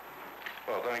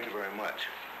 Well, thank you very much.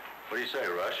 What do you say,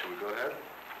 Rush? Should we go ahead?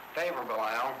 Favorable,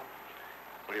 Al.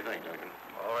 What do you think, Duncan?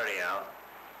 Already out.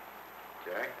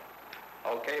 Jack?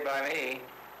 Okay by me.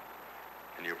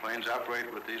 Can your planes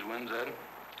operate with these winds, Ed?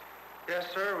 Yes,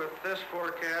 sir. With this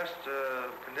forecast,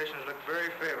 conditions look very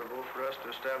favorable for us to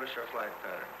establish our flight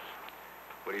patterns.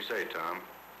 What do you say, Tom?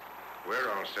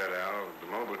 We're all set, Al. The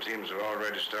mobile teams have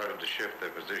already started to shift their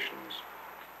positions.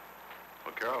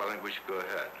 Well, Carol, I think we should go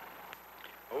ahead.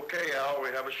 Okay, Al, we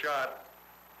have a shot.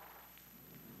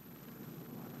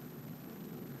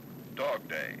 Dog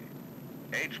Day,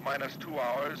 H-minus 2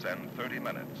 hours and 30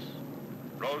 minutes.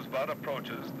 Rosebud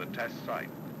approaches the test site.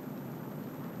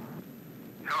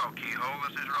 Hello, Keyhole.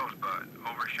 This is Rosebud.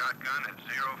 Over shotgun at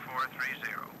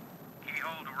 0430.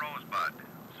 Keyhole to Rosebud.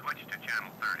 Switch to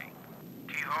channel 30.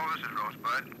 Keyhole, this is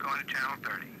Rosebud. Going to channel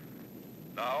 30.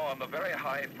 Now, on the very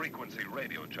high-frequency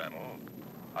radio channel,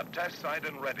 a test site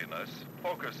in readiness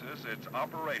focuses its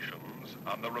operations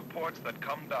on the reports that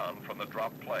come down from the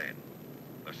drop plane.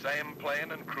 The same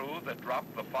plane and crew that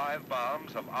dropped the 5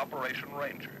 bombs of Operation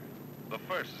Ranger, the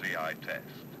first ZI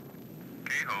test.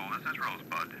 Keyhole, this is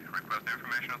Rosebud. Request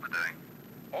information of the day.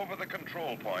 Over the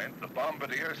control point, the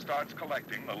bombardier starts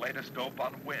collecting the latest dope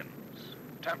on winds,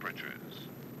 temperatures,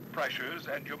 pressures,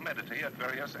 and humidity at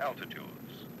various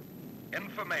altitudes.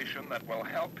 Information that will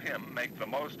help him make the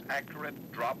most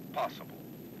accurate drop possible.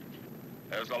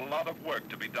 There's a lot of work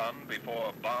to be done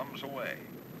before bombs away.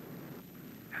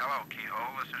 Hello,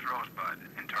 Keyhole. This is Rosebud.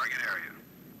 In target area.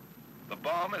 The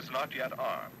bomb is not yet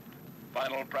armed.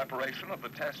 Final preparation of the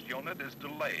test unit is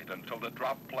delayed until the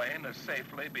drop plane is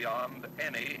safely beyond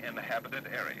any inhabited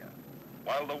area.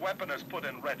 While the weapon is put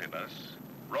in readiness,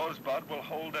 Rosebud will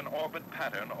hold an orbit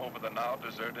pattern over the now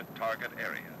deserted target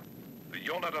area. The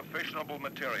unit of fissionable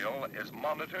material is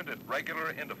monitored at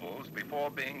regular intervals before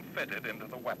being fitted into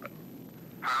the weapon.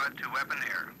 Pilot to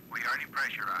weaponeer. We are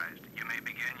depressurized. You may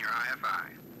begin your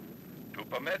IFI. To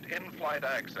permit in-flight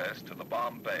access to the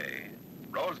bomb bay,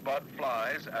 Rosebud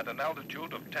flies at an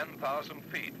altitude of 10,000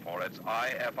 feet for its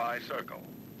IFI circle,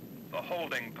 the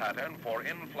holding pattern for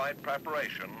in-flight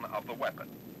preparation of the weapon.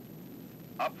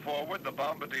 Up forward, the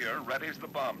bombardier readies the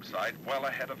bomb site well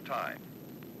ahead of time.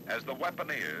 As the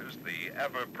weaponeers, the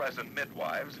ever-present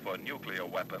midwives for nuclear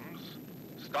weapons,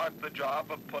 start the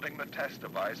job of putting the test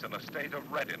device in a state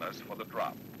of readiness for the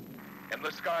drop. In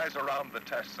the skies around the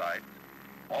test site,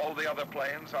 all the other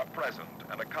planes are present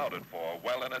and accounted for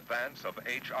well in advance of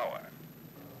H-hour,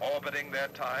 orbiting their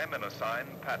time in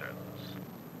assigned patterns.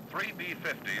 3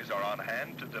 B-50s are on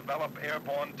hand to develop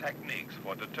airborne techniques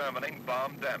for determining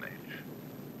bomb damage,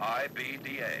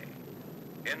 IBDA.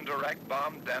 Indirect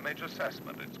bomb damage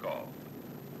assessment, it's called.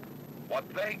 What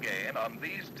they gain on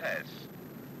these tests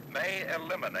may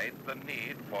eliminate the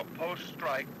need for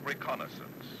post-strike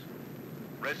reconnaissance,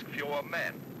 risk fewer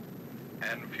men,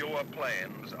 and fewer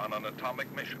planes on an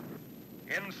atomic mission.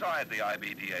 Inside the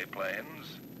IBDA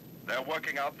planes, they're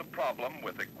working out the problem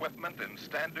with equipment in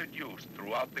standard use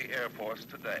throughout the Air Force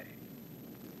today.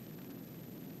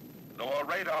 Though a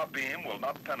radar beam will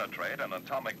not penetrate an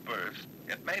atomic burst,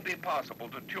 it may be possible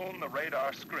to tune the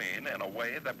radar screen in a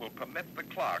way that will permit the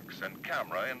clocks and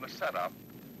camera in the setup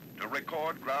to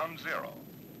record ground zero,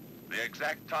 the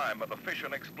exact time of the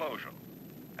fission explosion,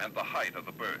 and the height of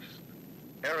the burst.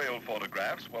 Aerial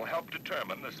photographs will help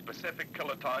determine the specific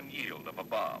kiloton yield of a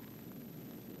bomb.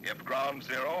 If ground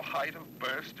zero, height of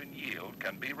burst, and yield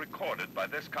can be recorded by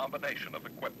this combination of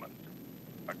equipment.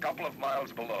 A couple of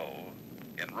miles below,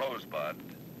 in Rosebud,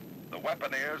 the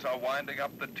weaponeers are winding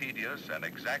up the tedious and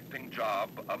exacting job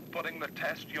of putting the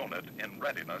test unit in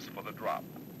readiness for the drop.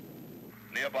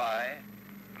 Nearby,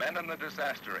 men in the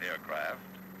disaster aircraft,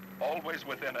 always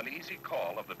within an easy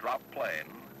call of the drop plane,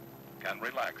 can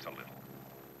relax a little,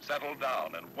 settle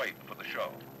down and wait for the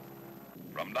show.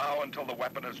 From now until the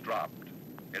weapon is dropped,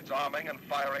 its arming and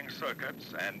firing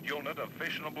circuits and unit of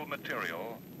fissionable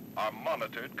material are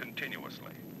monitored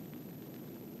continuously.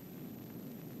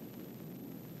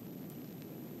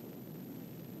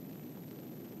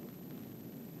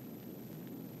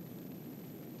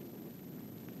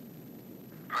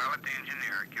 Pilot the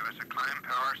engineer. Give us a climb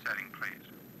power setting, please.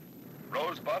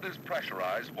 Rosebud is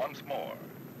pressurized once more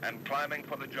and climbing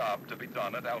for the job to be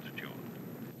done at altitude.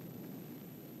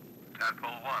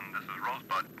 Tadpole 1, this is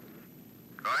Rosebud.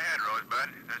 Go ahead, Rosebud.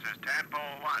 This is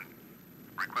Tadpole 1.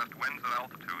 Request winds at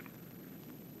altitude.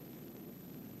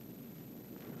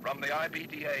 From the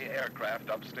IBDA aircraft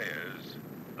upstairs,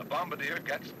 the bombardier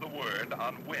gets the word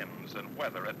on winds and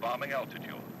weather at bombing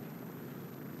altitude.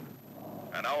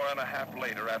 An hour and a half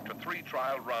later, after 3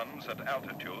 trial runs at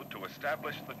altitude to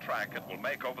establish the track it will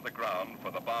make over the ground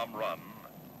for the bomb run,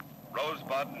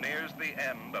 Rosebud nears the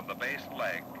end of the base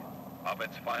leg of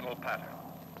its final pattern.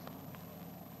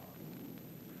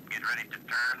 Get ready to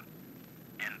turn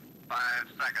in 5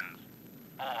 seconds.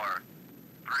 4,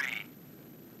 3,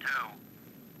 2,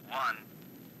 1,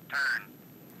 turn.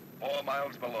 4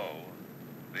 miles below,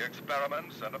 the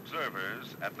experiments and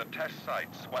observers at the test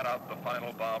site sweat out the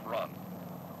final bomb run.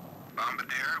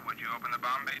 Bombardier, would you open the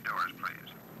bomb bay doors,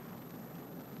 please?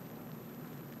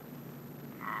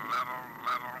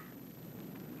 Level.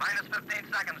 Minus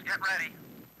 15 seconds. Get ready.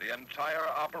 The entire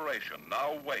operation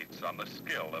now waits on the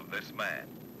skill of this man.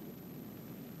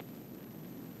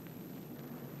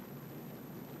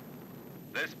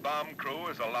 This bomb crew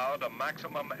is allowed a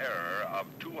maximum error of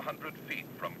 200 feet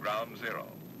from ground zero,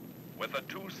 with a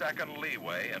 2-second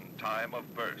leeway in time of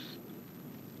burst.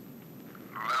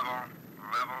 Level.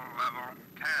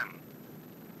 10,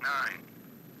 9,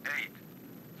 8,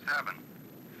 7,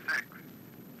 6,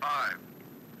 5,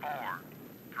 4,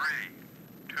 3,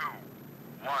 2,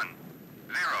 1,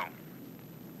 0.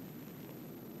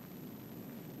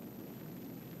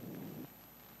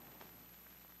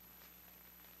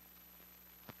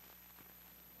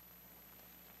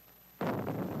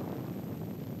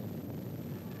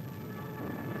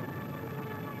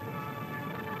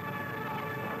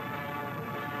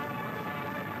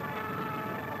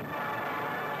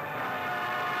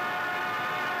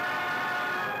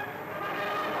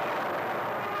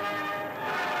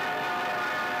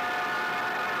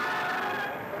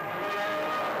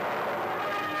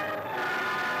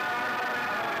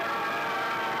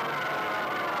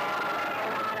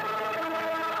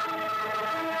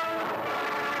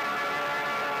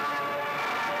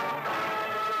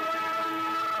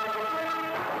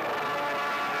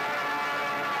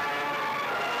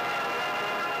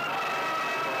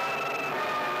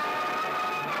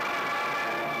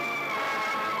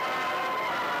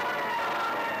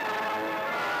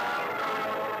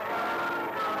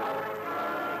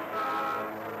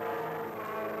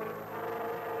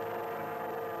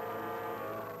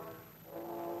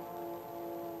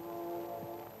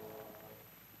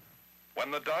 When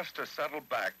the dust has settled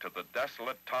back to the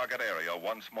desolate target area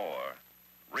once more,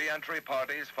 re-entry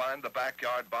parties find the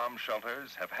backyard bomb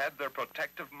shelters have had their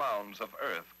protective mounds of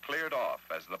earth cleared off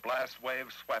as the blast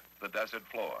wave swept the desert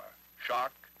floor.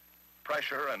 Shock,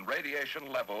 pressure, and radiation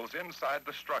levels inside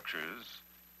the structures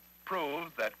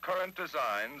proved that current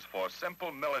designs for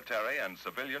simple military and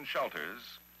civilian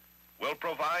shelters will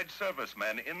provide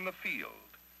servicemen in the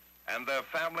field and their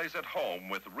families at home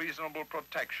with reasonable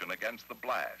protection against the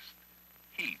blast,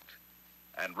 heat,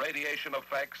 and radiation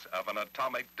effects of an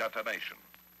atomic detonation.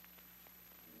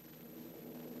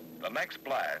 The next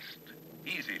blast,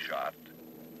 Easy Shot,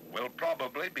 will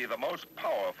probably be the most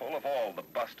powerful of all the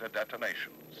Buster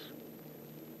detonations.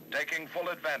 Taking full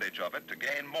advantage of it to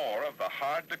gain more of the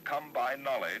hard-to-come-by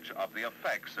knowledge of the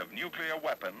effects of nuclear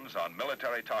weapons on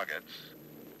military targets,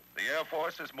 the Air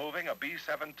Force is moving a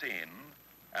B-17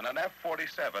 and an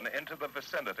F-47 into the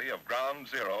vicinity of Ground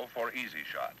Zero for Easy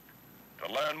Shot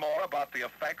to learn more about the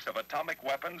effects of atomic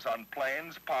weapons on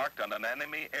planes parked on an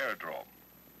enemy airdrome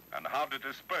and how to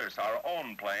disperse our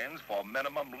own planes for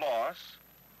minimum loss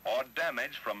or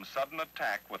damage from sudden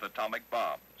attack with atomic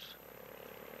bombs.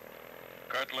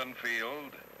 Kirtland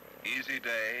Field, Easy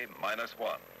Day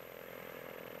 -1.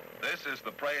 This is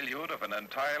the prelude of an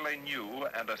entirely new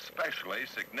and especially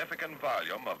significant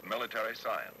volume of military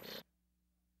science.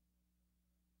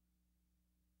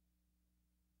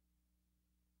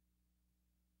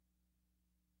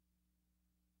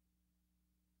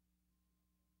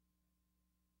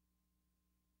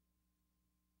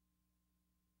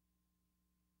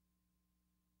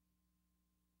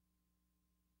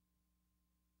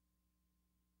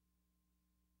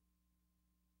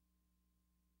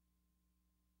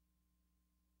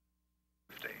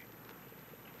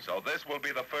 So this will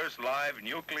be the first live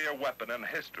nuclear weapon in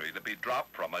history to be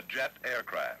dropped from a jet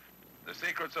aircraft. The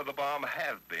secrets of the bomb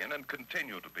have been and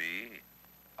continue to be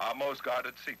our most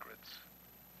guarded secrets.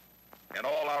 In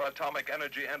all our atomic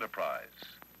energy enterprise,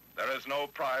 there is no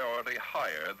priority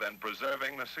higher than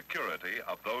preserving the security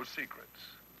of those secrets.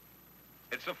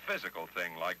 It's a physical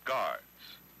thing like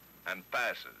guards and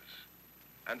passes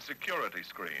and security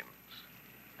screens,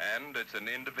 and it's an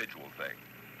individual thing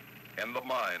in the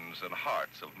minds and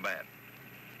hearts of men.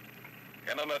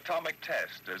 In an atomic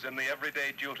test, as in the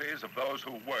everyday duties of those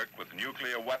who work with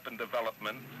nuclear weapon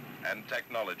development and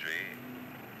technology,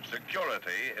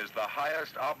 security is the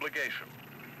highest obligation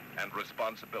and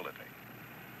responsibility.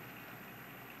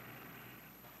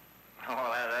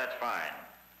 Oh, that's fine.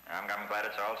 I'm glad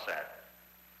it's all set.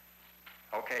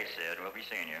 Okay, Sid, we'll be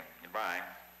seeing you. Goodbye.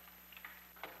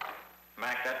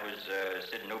 Mac, that was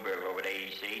Sid Newberg over at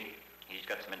AEC. He's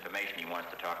got some information he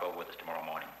wants to talk over with us tomorrow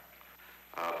morning.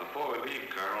 Before we leave,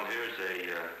 Colonel, here's a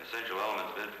essential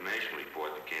elements of information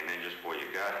report that came in just before you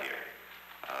got here.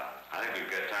 I think we've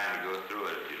got time to go through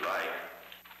it if you'd like.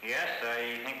 Yes,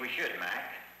 I think we should,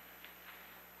 Mac.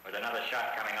 With another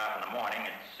shot coming off in the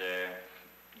morning, it's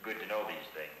good to know these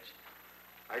things.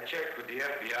 I checked with the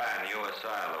FBI and the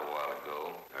OSI a little while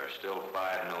ago. There are still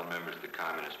 5 known members of the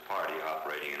Communist Party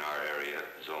operating in our area,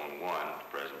 Zone 1, at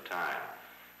the present time.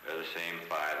 They're the same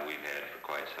 5 we've had for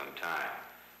quite some time.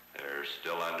 They're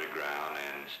still underground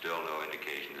and still no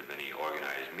indications of any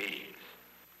organized meetings.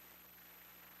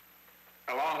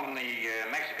 Along the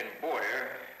Mexican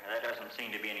border, there doesn't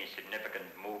seem to be any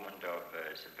significant movement of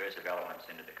subversive elements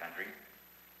into the country.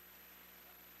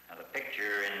 Now, the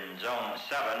picture in Zone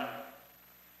 7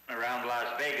 around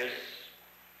Las Vegas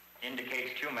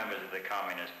indicates 2 members of the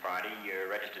Communist Party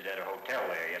registered at a hotel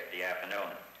there yesterday afternoon.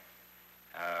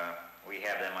 We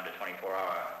have them under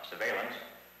 24-hour surveillance.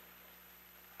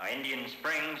 Indian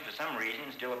Springs, for some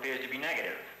reason, still appears to be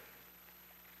negative.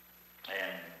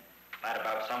 And that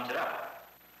about sums it up.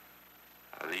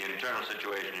 The internal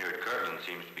situation here at Kirtland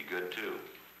seems to be good, too.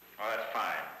 Oh, that's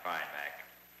fine, Mac.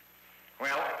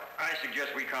 Well, I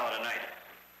suggest we call it a night.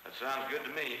 That sounds good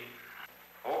to me.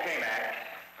 Okay, Mac.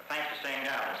 Well, thanks for staying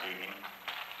down this evening.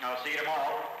 I'll see you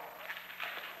tomorrow.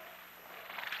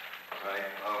 Right.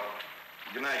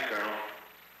 Good night, Colonel.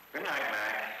 Good night,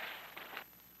 Mac.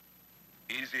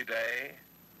 Easy Day,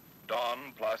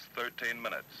 dawn plus 13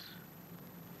 minutes.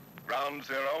 Ground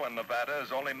Zero in Nevada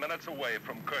is only minutes away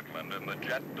from Kirtland in the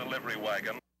jet delivery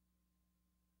wagon.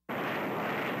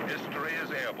 History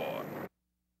is airborne.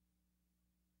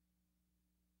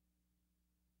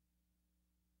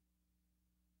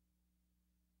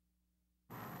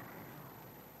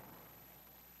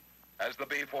 As the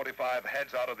B-45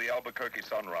 heads out of the Albuquerque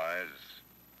Sunrise,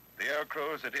 the air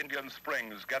crews at Indian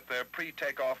Springs get their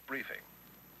pre-takeoff briefing,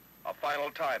 a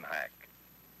final time hack,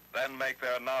 then make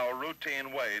their now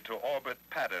routine way to orbit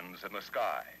patterns in the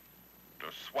sky, to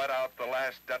sweat out the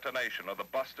last detonation of the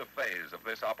buster phase of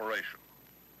this operation.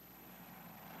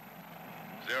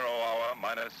 0 hour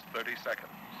minus 30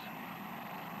 seconds.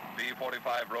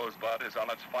 B-45 Rosebud is on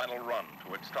its final run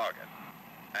to its target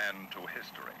and to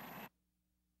history.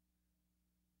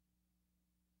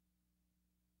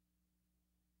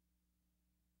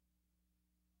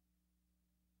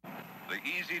 The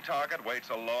easy target waits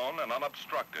alone and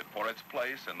unobstructed for its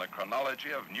place in the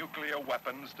chronology of nuclear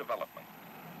weapons development.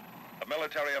 The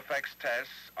military effects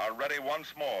tests are ready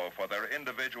once more for their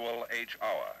individual H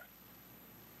hour.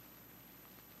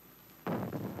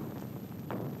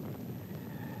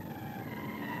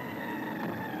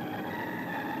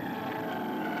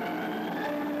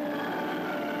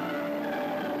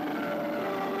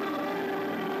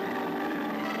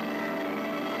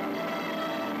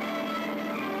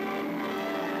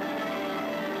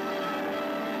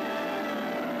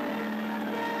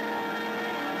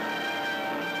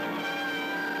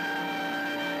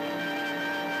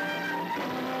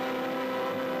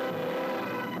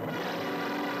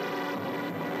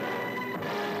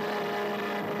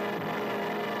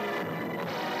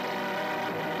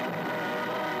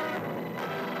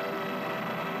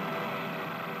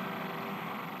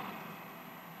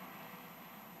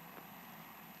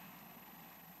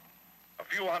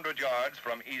 A few hundred yards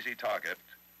from easy target,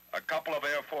 a couple of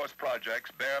Air Force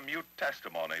projects bear mute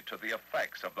testimony to the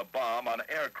effects of the bomb on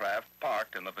aircraft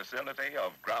parked in the vicinity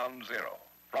of Ground Zero.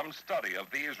 From study of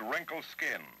these wrinkled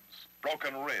skins,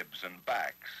 broken ribs, and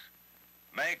backs,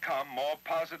 may come more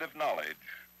positive knowledge,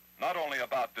 not only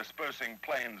about dispersing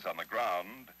planes on the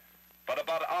ground, but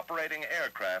about operating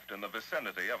aircraft in the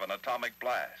vicinity of an atomic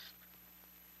blast.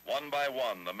 One by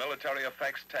one, the military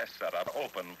effects test setup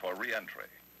open for re-entry.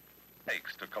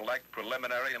 Takes to collect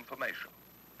preliminary information.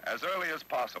 As early as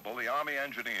possible, the Army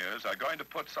engineers are going to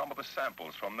put some of the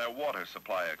samples from their water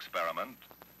supply experiment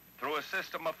through a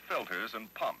system of filters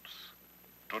and pumps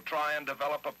to try and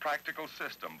develop a practical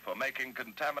system for making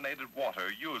contaminated water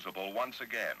usable once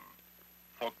again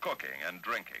for cooking and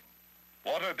drinking.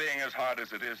 Water being as hard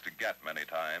as it is to get many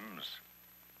times,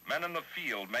 men in the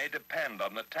field may depend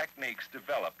on the techniques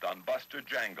developed on Buster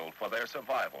Jangle for their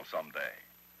survival someday.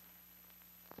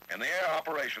 In the Air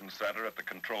Operations Center at the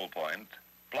control point,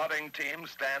 plotting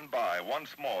teams stand by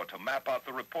once more to map out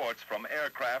the reports from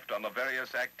aircraft on the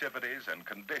various activities and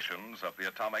conditions of the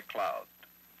atomic cloud.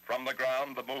 From the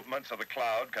ground, the movements of the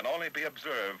cloud can only be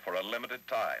observed for a limited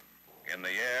time. In the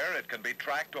air, it can be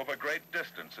tracked over great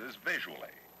distances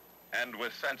visually and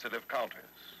with sensitive counters.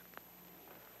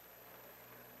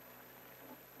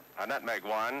 Nutmeg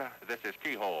 1, this is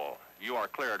Keyhole. You are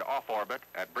cleared off orbit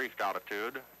at briefed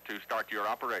altitude to start your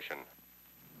operation.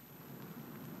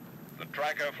 The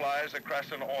tracker flies a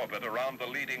crescent orbit around the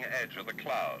leading edge of the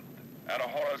cloud at a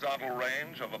horizontal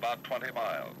range of about 20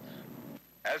 miles.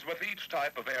 As with each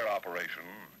type of air operation,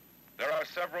 there are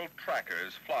several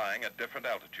trackers flying at different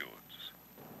altitudes,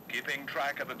 keeping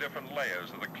track of the different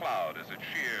layers of the cloud as it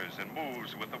shears and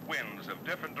moves with the winds of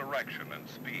different direction and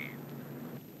speed.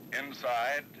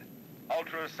 Inside,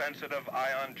 ultra-sensitive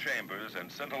ion chambers and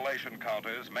scintillation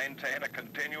counters maintain a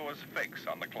continuous fix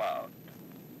on the cloud.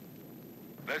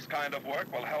 This kind of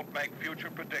work will help make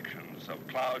future predictions of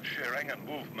cloud shearing and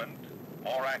movement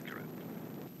more accurate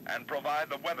and provide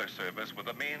the Weather Service with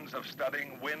a means of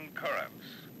studying wind currents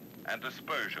and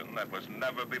dispersion that was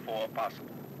never before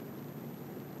possible.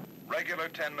 Regular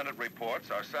 10-minute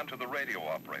reports are sent to the radio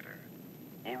operator,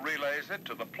 who relays it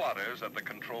to the plotters at the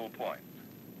control point.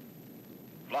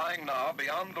 Flying now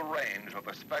beyond the range of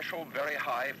the special very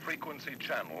high frequency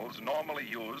channels normally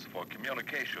used for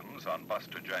communications on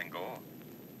Buster Jangle,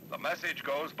 the message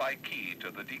goes by key to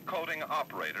the decoding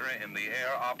operator in the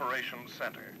Air Operations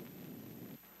Center.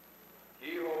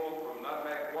 Keyhole from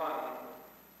Nutmeg 1,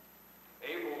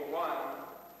 Able 1,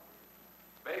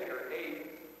 Baker 8,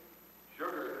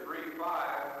 Sugar 35,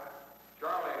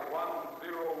 Charlie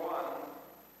 101,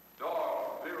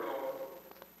 Dog 0,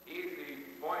 Easy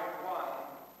 .1,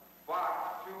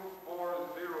 Fox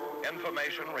 240.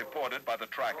 Information reported by the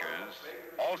trackers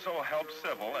also helps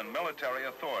civil and military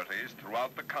authorities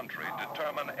throughout the country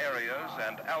determine areas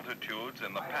and altitudes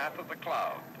in the path of the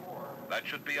cloud that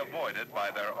should be avoided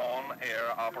by their own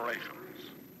air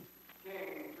operations.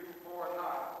 King 24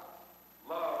 knots,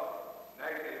 love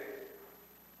negative.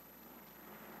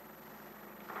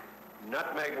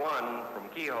 Nutmeg 1 from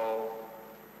Keyhole.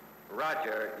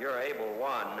 Roger, you're Able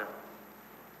 1.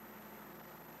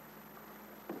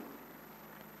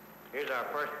 Here's our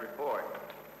first report.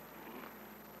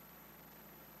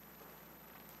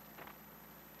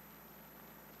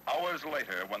 Hours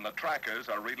later, when the trackers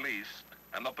are released,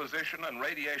 and the position and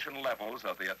radiation levels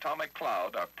of the atomic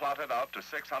cloud are plotted out to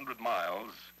 600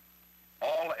 miles,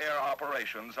 all air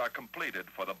operations are completed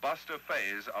for the buster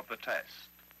phase of the test.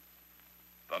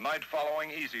 The night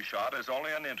following Easy Shot is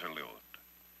only an interlude.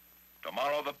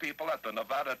 Tomorrow, the people at the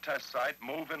Nevada test site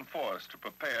move in force to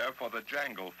prepare for the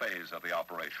Jangle phase of the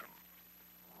operation.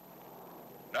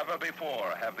 Never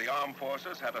before have the armed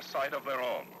forces had a site of their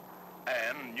own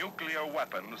and nuclear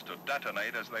weapons to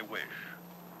detonate as they wish.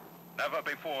 Never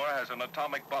before has an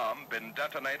atomic bomb been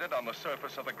detonated on the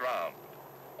surface of the ground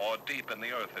or deep in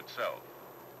the earth itself.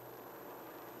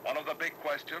 One of the big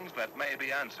questions that may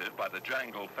be answered by the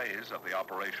Jangle phase of the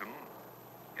operation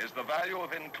is the value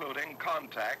of including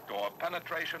contact or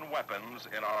penetration weapons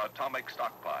in our atomic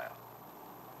stockpile.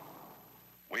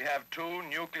 We have 2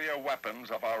 nuclear weapons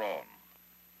of our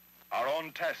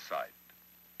own test site,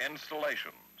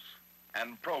 installations,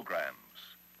 and programs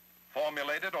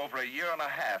formulated over a year and a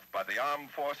half by the Armed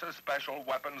Forces Special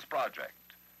Weapons Project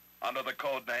under the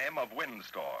code name of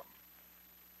Windstorm.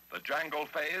 The Jangle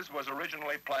phase was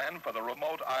originally planned for the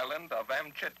remote island of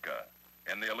Amchitka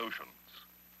in the Aleutians.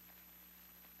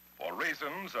 For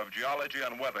reasons of geology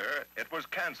and weather, it was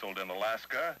canceled in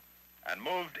Alaska and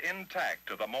moved intact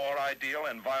to the more ideal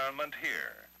environment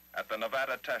here at the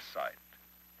Nevada test site.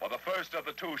 For the first of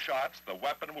the 2 shots, the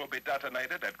weapon will be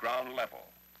detonated at ground level.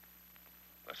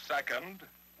 The second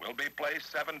will be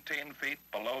placed 17 feet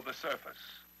below the surface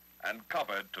and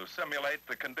covered to simulate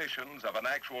the conditions of an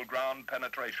actual ground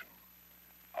penetration.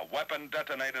 A weapon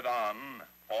detonated on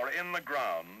or in the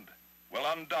ground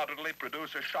will undoubtedly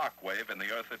produce a shock wave in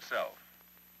the earth itself.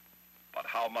 But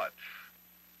how much?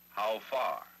 How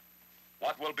far?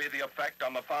 What will be the effect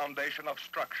on the foundation of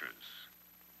structures,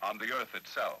 on the earth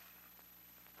itself?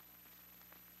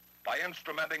 By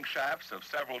instrumenting shafts of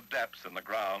several depths in the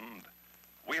ground,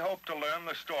 we hope to learn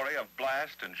the story of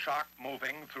blast and shock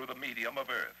moving through the medium of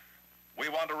earth. We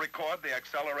want to record the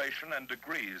acceleration and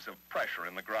degrees of pressure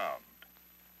in the ground.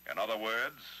 In other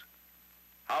words,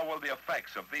 how will the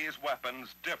effects of these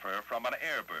weapons differ from an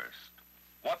airburst?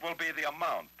 What will be the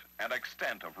amount and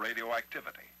extent of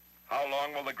radioactivity? How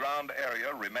long will the ground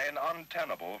area remain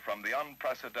untenable from the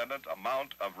unprecedented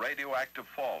amount of radioactive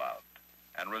fallout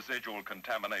and residual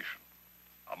contamination?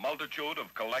 A multitude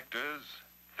of collectors,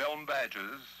 film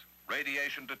badges,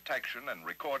 radiation detection and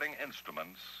recording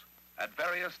instruments at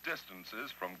various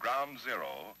distances from ground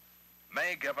zero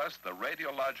may give us the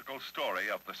radiological story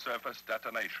of the surface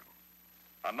detonation.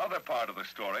 Another part of the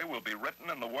story will be written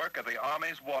in the work of the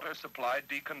Army's water supply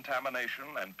decontamination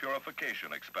and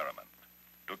purification experiment.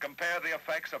 To compare the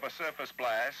effects of a surface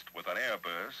blast with an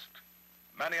airburst,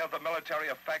 many of the military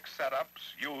effects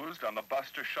setups used on the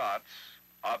buster shots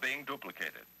are being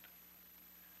duplicated.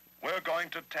 We're going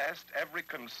to test every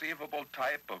conceivable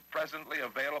type of presently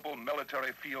available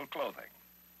military field clothing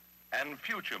and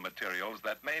future materials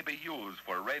that may be used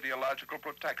for radiological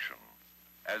protection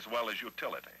as well as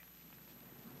utility.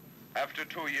 After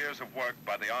 2 years of work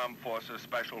by the Armed Forces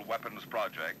Special Weapons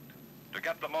Project to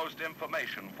get the most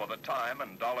information for the time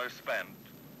and dollars spent,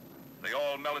 the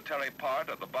all-military part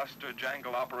of the Buster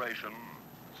Jangle operation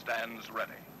stands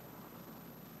ready.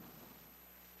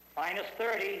 Minus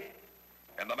 30.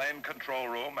 In the main control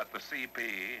room at the CP,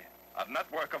 a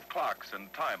network of clocks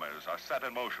and timers are set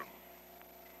in motion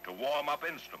to warm up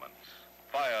instruments,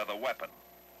 fire the weapon,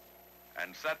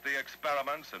 and set the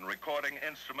experiments and recording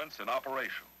instruments in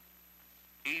operation,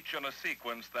 each in a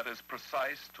sequence that is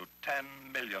precise to 10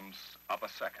 millionths of a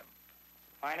second.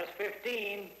 Minus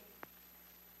 15.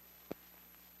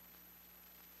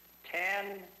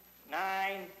 10,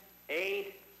 9,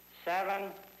 8, 7,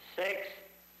 6,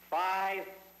 5,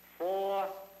 4,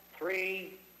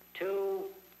 3, 2,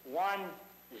 1,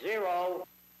 0.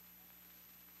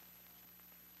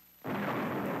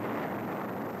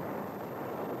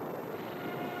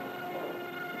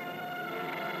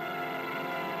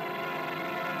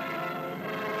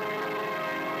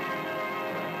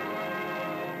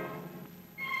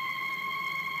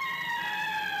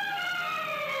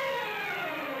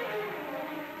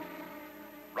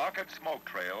 Rocket smoke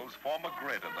trails form a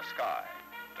grid in the sky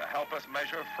to help us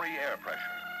measure free air pressure.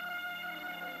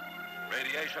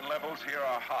 Radiation levels here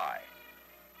are high,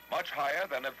 much higher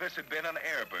than if this had been an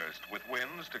airburst with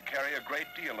winds to carry a great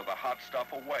deal of the hot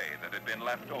stuff away that had been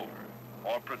left over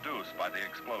or produced by the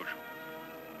explosion.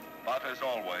 But as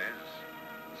always,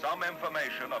 some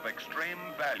information of extreme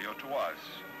value to us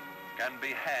can be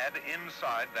had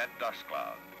inside that dust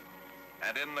cloud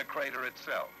and in the crater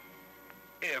itself,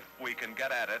 if we can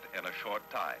get at it in a short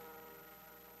time.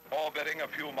 Orbiting a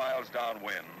few miles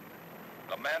downwind,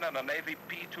 The men in a Navy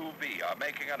P-2V are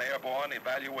making an airborne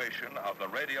evaluation of the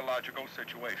radiological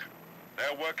situation.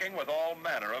 They're working with all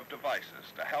manner of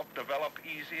devices to help develop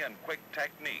easy and quick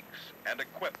techniques and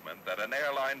equipment that an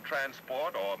airline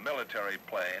transport or military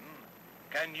plane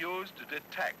can use to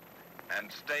detect and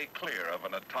stay clear of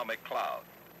an atomic cloud.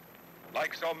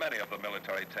 Like so many of the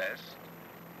military tests,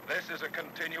 this is a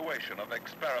continuation of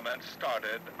experiments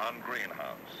started on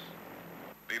Greenhouse.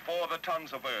 Before the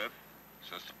tons of Earth,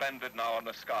 suspended now in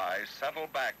the sky, settle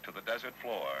back to the desert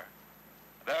floor,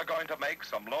 they're going to make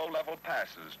some low-level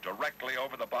passes directly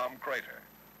over the bomb crater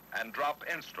and drop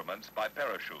instruments by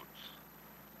parachutes.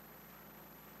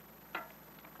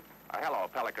 Hello,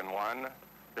 Pelican 1.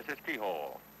 This is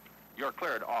Keyhole. You're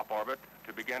cleared off orbit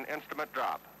to begin instrument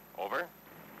drop. Over.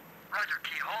 Roger,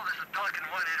 Keyhole. This is Pelican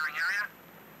 1 entering area.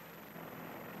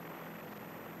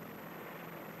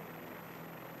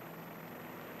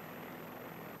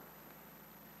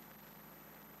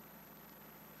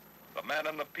 The men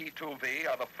in the P-2V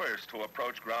are the first to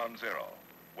approach ground zero.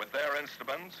 With their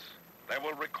instruments, they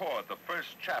will record the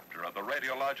first chapter of the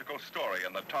radiological story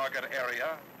in the target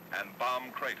area and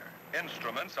bomb crater.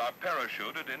 Instruments are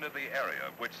parachuted into the area,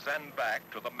 which send back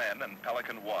to the men in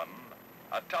Pelican 1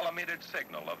 a telemetered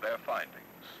signal of their findings.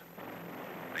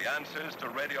 The answers to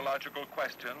radiological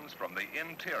questions from the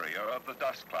interior of the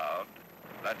dust cloud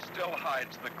that still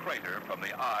hides the crater from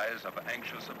the eyes of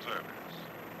anxious observers.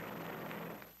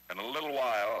 In a little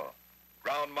while,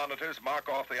 ground monitors mark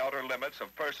off the outer limits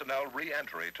of personnel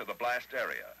re-entry to the blast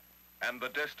area and the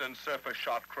distant surface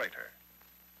shot crater.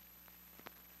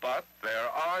 But there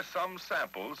are some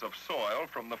samples of soil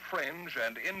from the fringe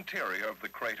and interior of the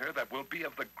crater that will be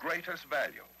of the greatest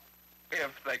value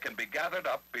if they can be gathered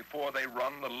up before they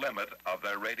run the limit of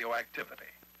their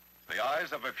radioactivity. The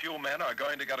eyes of a few men are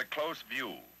going to get a close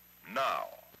view, now,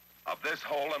 of this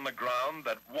hole in the ground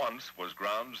that once was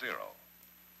ground zero.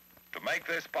 To make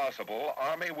this possible,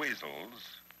 Army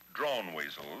weasels, drone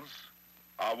weasels,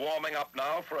 are warming up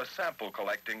now for a sample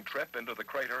collecting trip into the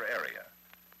crater area.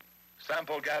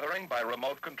 Sample gathering by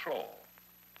remote control,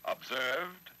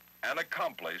 observed and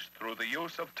accomplished through the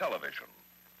use of television.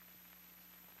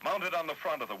 Mounted on the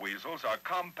front of the weasels are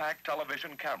compact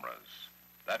television cameras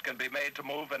that can be made to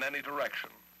move in any direction,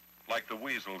 like the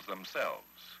weasels themselves.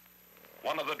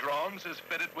 One of the drones is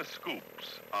fitted with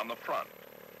scoops on the front,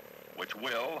 which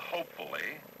will,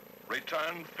 hopefully,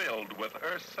 return filled with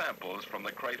Earth samples from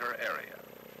the crater area.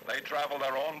 They travel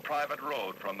their own private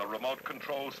road from the remote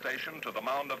control station to the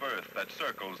mound of Earth that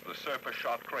circles the surface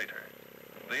shot crater.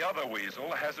 The other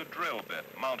weasel has a drill bit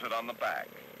mounted on the back,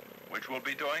 which will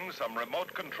be doing some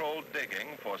remote controlled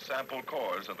digging for sample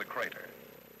cores of the crater.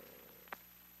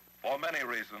 For many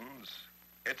reasons,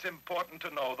 it's important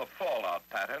to know the fallout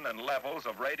pattern and levels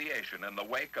of radiation in the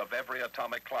wake of every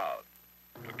atomic cloud.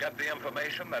 To get the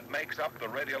information that makes up the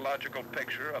radiological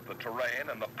picture of the terrain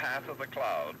and the path of the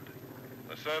cloud,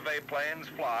 the survey planes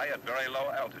fly at very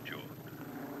low altitude,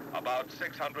 about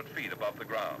 600 feet above the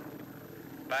ground,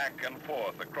 back and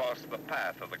forth across the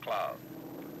path of the cloud.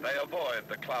 They avoid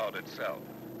the cloud itself,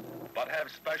 but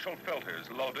have special filters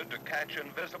loaded to catch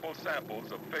invisible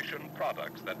samples of fission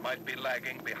products that might be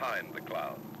lagging behind the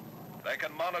cloud. They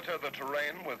can monitor the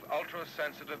terrain with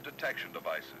ultra-sensitive detection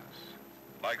devices,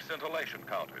 like scintillation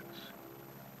counters,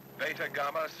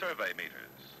 beta-gamma survey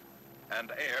meters, and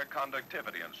air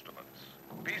conductivity instruments.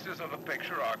 Pieces of the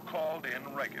picture are called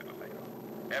in regularly,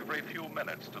 every few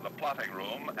minutes to the plotting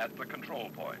room at the control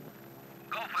point.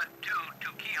 Gopher 2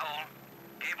 to Keyhole.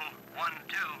 Cable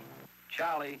 1-2.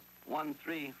 Charlie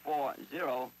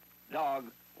 1340, dog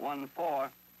 14,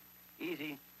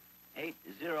 easy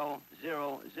 8000,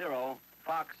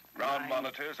 Fox. Ground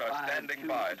monitors are standing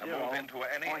by to move into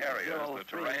any areas the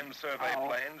terrain survey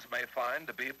planes may find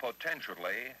to be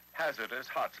potentially hazardous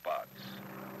hotspots,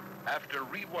 after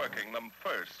reworking them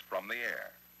first from the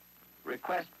air.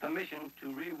 Request permission to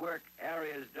rework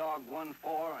areas dog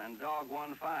 14 and dog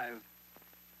 15.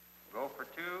 Gopher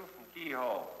 2 from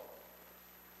Keyhole.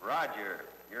 Roger,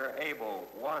 you're able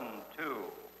 1-2.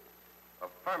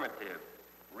 Affirmative.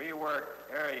 Rework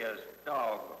areas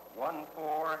dog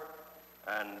 14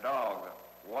 and dog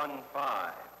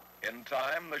 15. In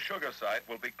time, the sugar site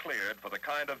will be cleared for the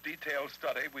kind of detailed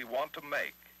study we want to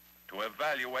make to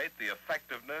evaluate the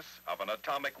effectiveness of an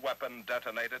atomic weapon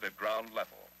detonated at ground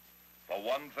level. For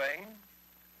one thing,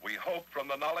 we hope from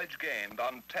the knowledge gained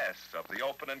on tests of the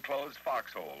open and closed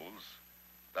foxholes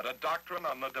that a doctrine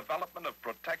on the development of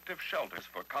protective shelters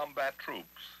for combat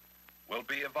troops will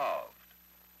be evolved,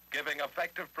 giving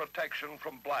effective protection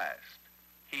from blast,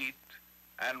 heat,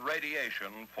 and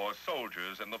radiation for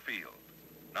soldiers in the field.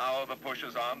 Now the push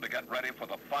is on to get ready for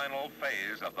the final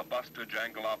phase of the Buster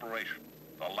Jangle operation,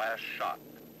 the last shot.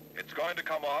 It's going to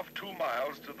come off 2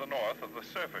 miles to the north of the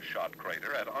surface shot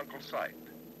crater at Uncle Site,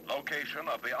 location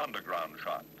of the underground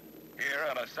shot. Here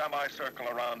in a semicircle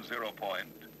around 0 point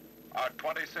are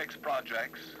 26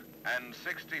 projects and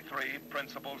 63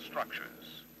 principal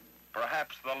structures,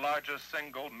 perhaps the largest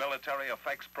single military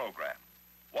effects program.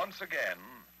 Once again,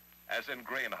 as in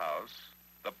Greenhouse,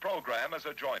 the program is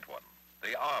a joint one.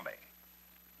 The Army,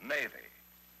 Navy,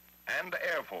 and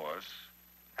Air Force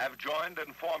have joined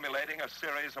in formulating a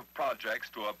series of projects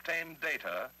to obtain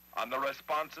data on the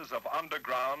responses of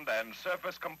underground and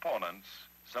surface components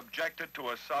subjected to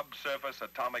a subsurface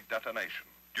atomic detonation.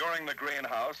 During the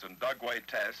Greenhouse and Dugway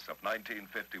tests of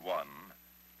 1951,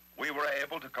 we were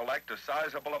able to collect a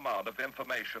sizable amount of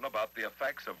information about the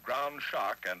effects of ground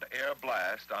shock and air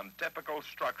blast on typical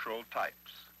structural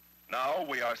types. Now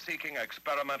we are seeking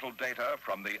experimental data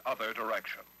from the other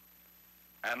direction,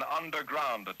 an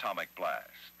underground atomic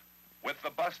blast. With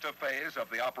the Buster phase of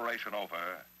the operation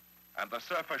over and the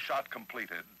surface shot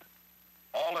completed,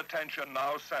 all attention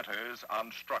now centers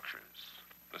on structures.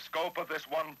 The scope of this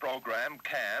one program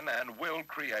can and will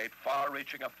create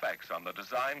far-reaching effects on the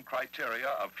design criteria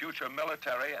of future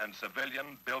military and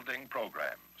civilian building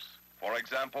programs. For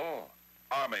example,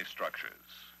 Army structures.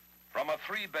 From a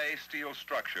 3-bay steel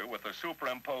structure with a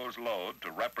superimposed load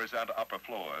to represent upper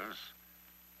floors,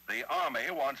 the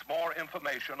Army wants more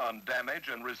information on damage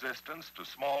and resistance to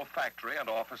small factory and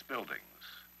office buildings.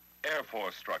 Air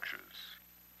Force structures.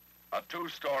 A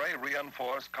 2-story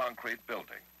reinforced concrete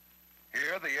building.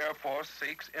 Here, the Air Force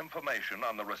seeks information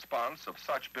on the response of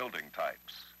such building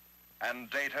types and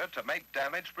data to make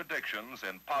damage predictions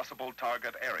in possible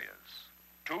target areas.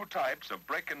 2 types of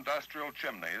brick industrial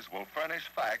chimneys will furnish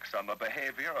facts on the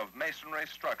behavior of masonry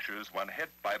structures when hit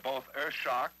by both earth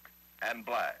shock and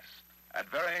blast. At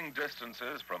varying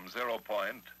distances from 0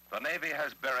 point, the Navy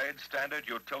has buried standard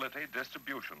utility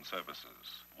distribution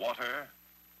services: water,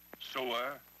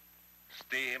 sewer,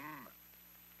 steam,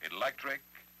 electric,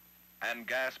 and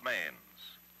gas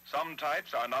mains. Some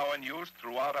types are now in use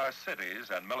throughout our cities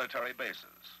and military bases.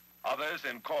 Others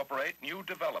incorporate new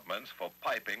developments for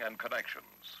piping and connections.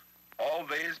 All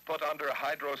these put under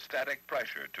hydrostatic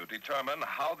pressure to determine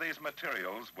how these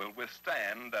materials will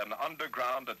withstand an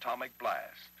underground atomic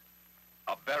blast.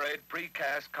 A buried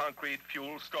precast concrete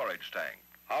fuel storage tank.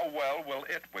 How well will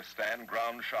it withstand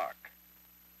ground shock?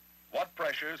 What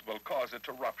pressures will cause it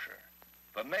to rupture?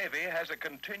 The Navy has a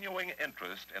continuing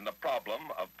interest in the problem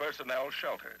of personnel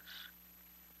shelters.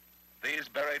 These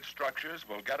buried structures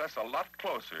will get us a lot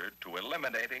closer to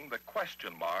eliminating the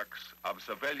question marks of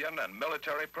civilian and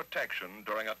military protection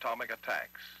during atomic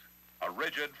attacks. A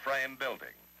rigid frame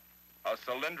building, a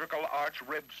cylindrical arch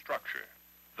rib structure,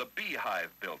 the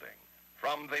beehive building.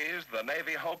 From these, the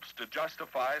Navy hopes to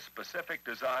justify specific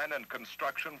design and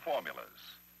construction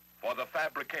formulas for the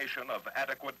fabrication of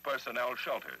adequate personnel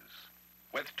shelters,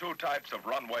 with 2 types of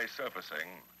runway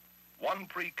surfacing, one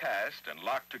precast and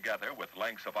locked together with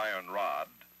lengths of iron rod,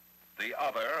 the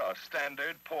other a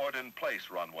standard poured-in-place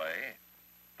runway.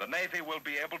 The Navy will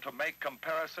be able to make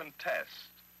comparison tests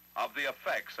of the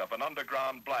effects of an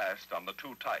underground blast on the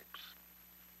 2 types.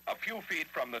 A few feet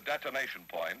from the detonation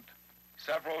point,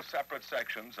 several separate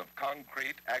sections of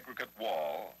concrete aggregate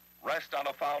wall rest on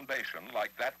a foundation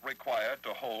like that required to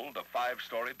hold a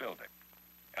 5-story building.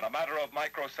 In a matter of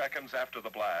microseconds after the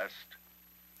blast,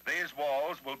 these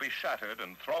walls will be shattered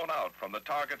and thrown out from the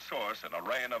target source in a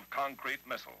rain of concrete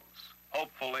missiles,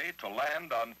 hopefully to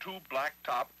land on 2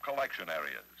 blacktop collection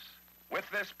areas. With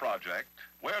this project,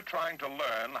 we're trying to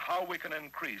learn how we can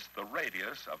increase the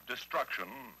radius of destruction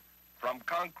from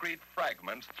concrete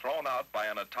fragments thrown out by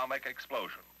an atomic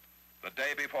explosion. The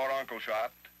day before Uncle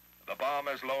Shot, the bomb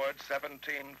is lowered 17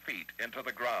 feet into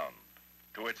the ground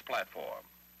to its platform.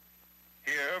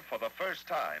 Here, for the first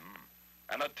time,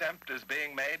 an attempt is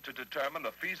being made to determine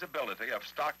the feasibility of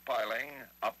stockpiling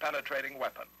a penetrating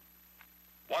weapon.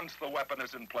 Once the weapon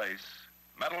is in place,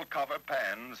 metal cover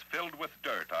pans filled with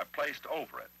dirt are placed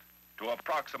over it to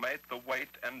approximate the weight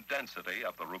and density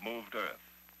of the removed earth.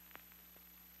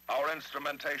 Our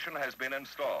instrumentation has been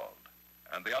installed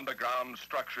and the underground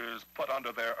structures put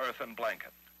under their earthen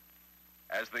blanket.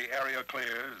 As the area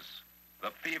clears,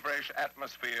 the feverish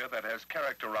atmosphere that has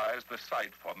characterized the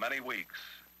site for many weeks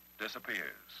disappears.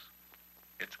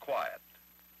 It's quiet,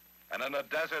 and in a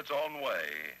desert's own way,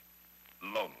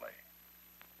 lonely.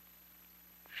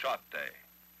 Shot day.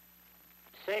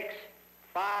 6,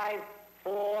 5,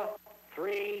 4,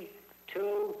 3,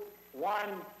 2, 1,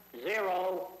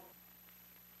 0.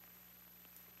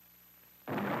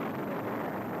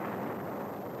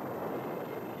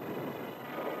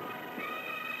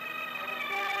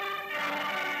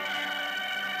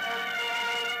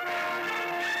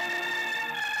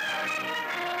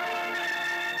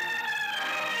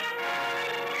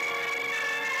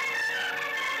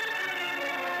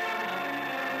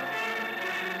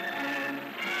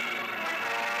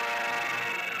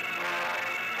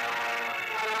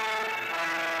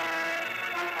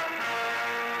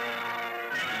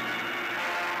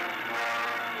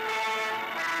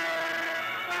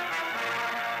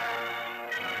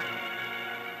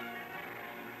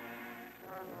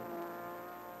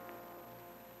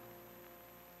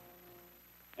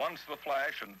 Once the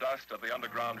flash and dust of the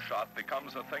underground shot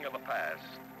becomes a thing of the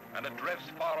past, and it drifts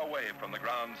far away from the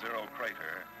ground zero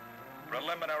crater,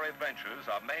 preliminary ventures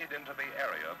are made into the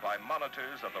area by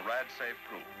monitors of the RadSafe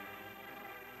group.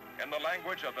 In the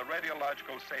language of the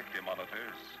radiological safety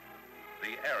monitors,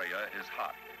 the area is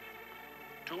hot.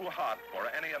 Too hot for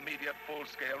any immediate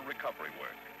full-scale recovery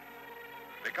work.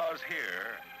 Because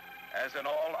here, as in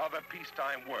all other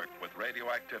peacetime work with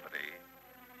radioactivity,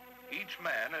 each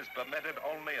man is permitted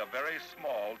only a very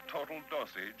small total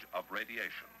dosage of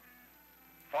radiation,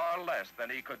 far less than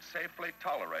he could safely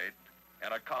tolerate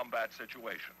in a combat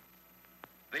situation.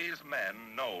 These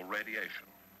men know radiation.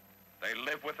 They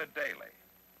live with it daily,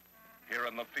 here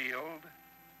in the field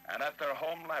and at their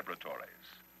home laboratories.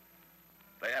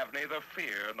 They have neither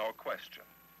fear nor question.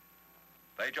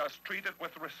 They just treat it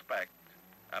with respect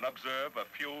and observe a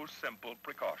few simple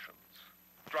precautions.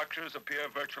 Structures appear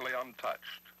virtually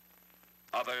untouched.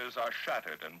 Others are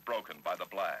shattered and broken by the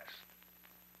blast.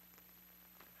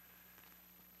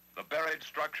 The buried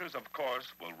structures, of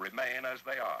course, will remain as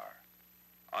they are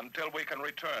until we can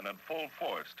return in full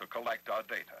force to collect our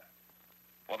data.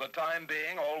 For the time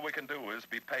being, all we can do is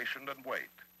be patient and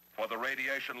wait for the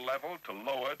radiation level to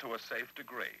lower to a safe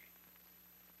degree.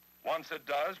 Once it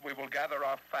does, we will gather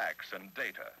our facts and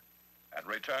data and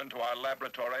return to our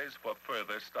laboratories for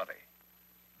further study.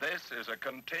 This is a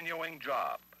continuing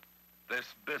job,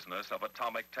 this business of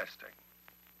atomic testing.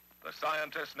 The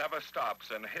scientist never stops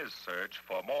in his search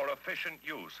for more efficient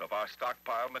use of our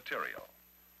stockpile material.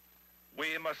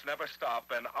 We must never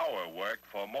stop in our work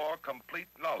for more complete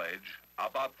knowledge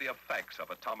about the effects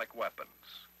of atomic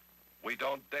weapons. We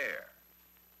don't dare.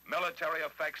 Military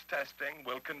effects testing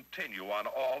will continue on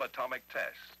all atomic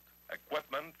tests,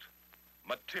 equipment,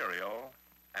 material,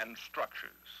 and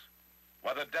structures.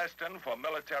 Whether destined for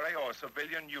military or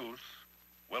civilian use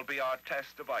will be our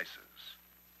test devices.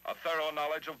 A thorough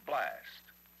knowledge of blast,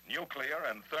 nuclear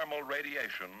and thermal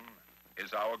radiation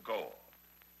is our goal.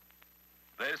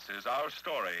 This is our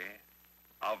story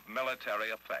of military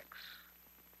effects.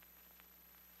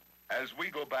 As we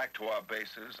go back to our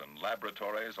bases and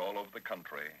laboratories all over the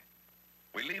country,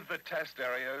 we leave the test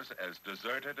areas as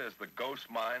deserted as the ghost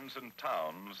mines and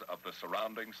towns of the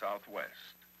surrounding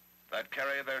Southwest that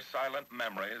carry their silent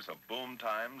memories of boom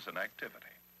times and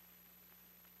activity.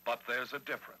 But there's a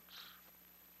difference.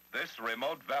 This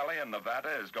remote valley in Nevada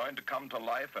is going to come to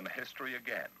life in history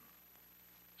again,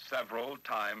 several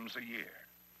times a year.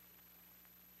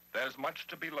 There's much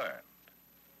to be learned.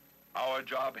 Our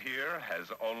job here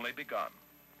has only begun.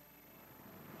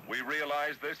 We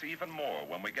realize this even more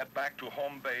when we get back to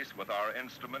home base with our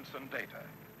instruments and data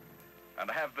and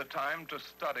have the time to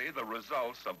study the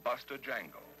results of Buster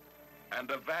Jangle and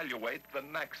evaluate the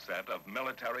next set of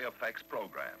military effects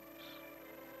programs,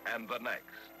 and the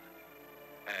next,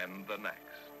 and the next.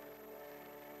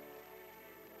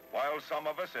 While some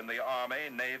of us in the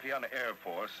Army, Navy, and Air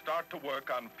Force start to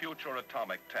work on future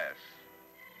atomic tests,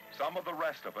 some of the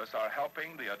rest of us are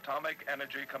helping the Atomic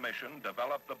Energy Commission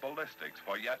develop the ballistics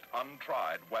for yet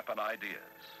untried weapon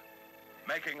ideas,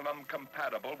 making them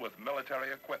compatible with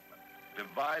military equipment,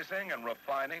 devising and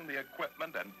refining the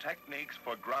equipment and techniques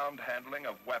for ground handling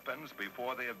of weapons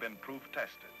before they have been proof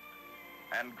tested,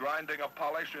 and grinding a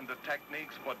polish into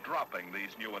techniques for dropping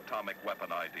these new atomic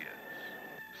weapon ideas,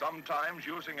 sometimes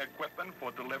using equipment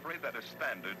for delivery that is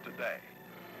standard today,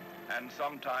 and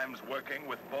sometimes working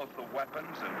with both the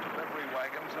weapons and delivery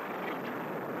wagons of the future,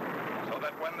 so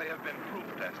that when they have been proof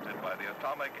tested by the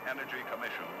Atomic Energy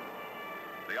Commission,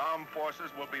 the armed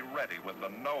forces will be ready with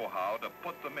the know-how to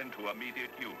put them into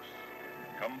immediate use.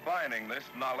 Combining this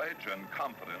knowledge and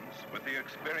confidence with the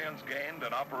experience gained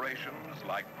in operations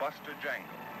like Buster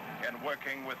Jangle in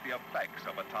working with the effects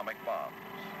of atomic bombs,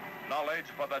 knowledge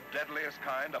for the deadliest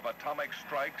kind of atomic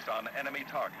strikes on enemy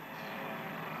targets,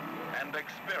 and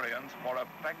experience for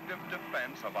effective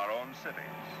defense of our own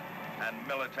cities and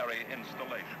military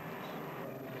installations,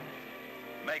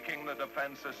 making the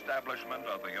defense establishment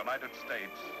of the United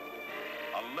States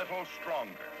a little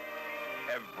stronger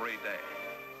every day.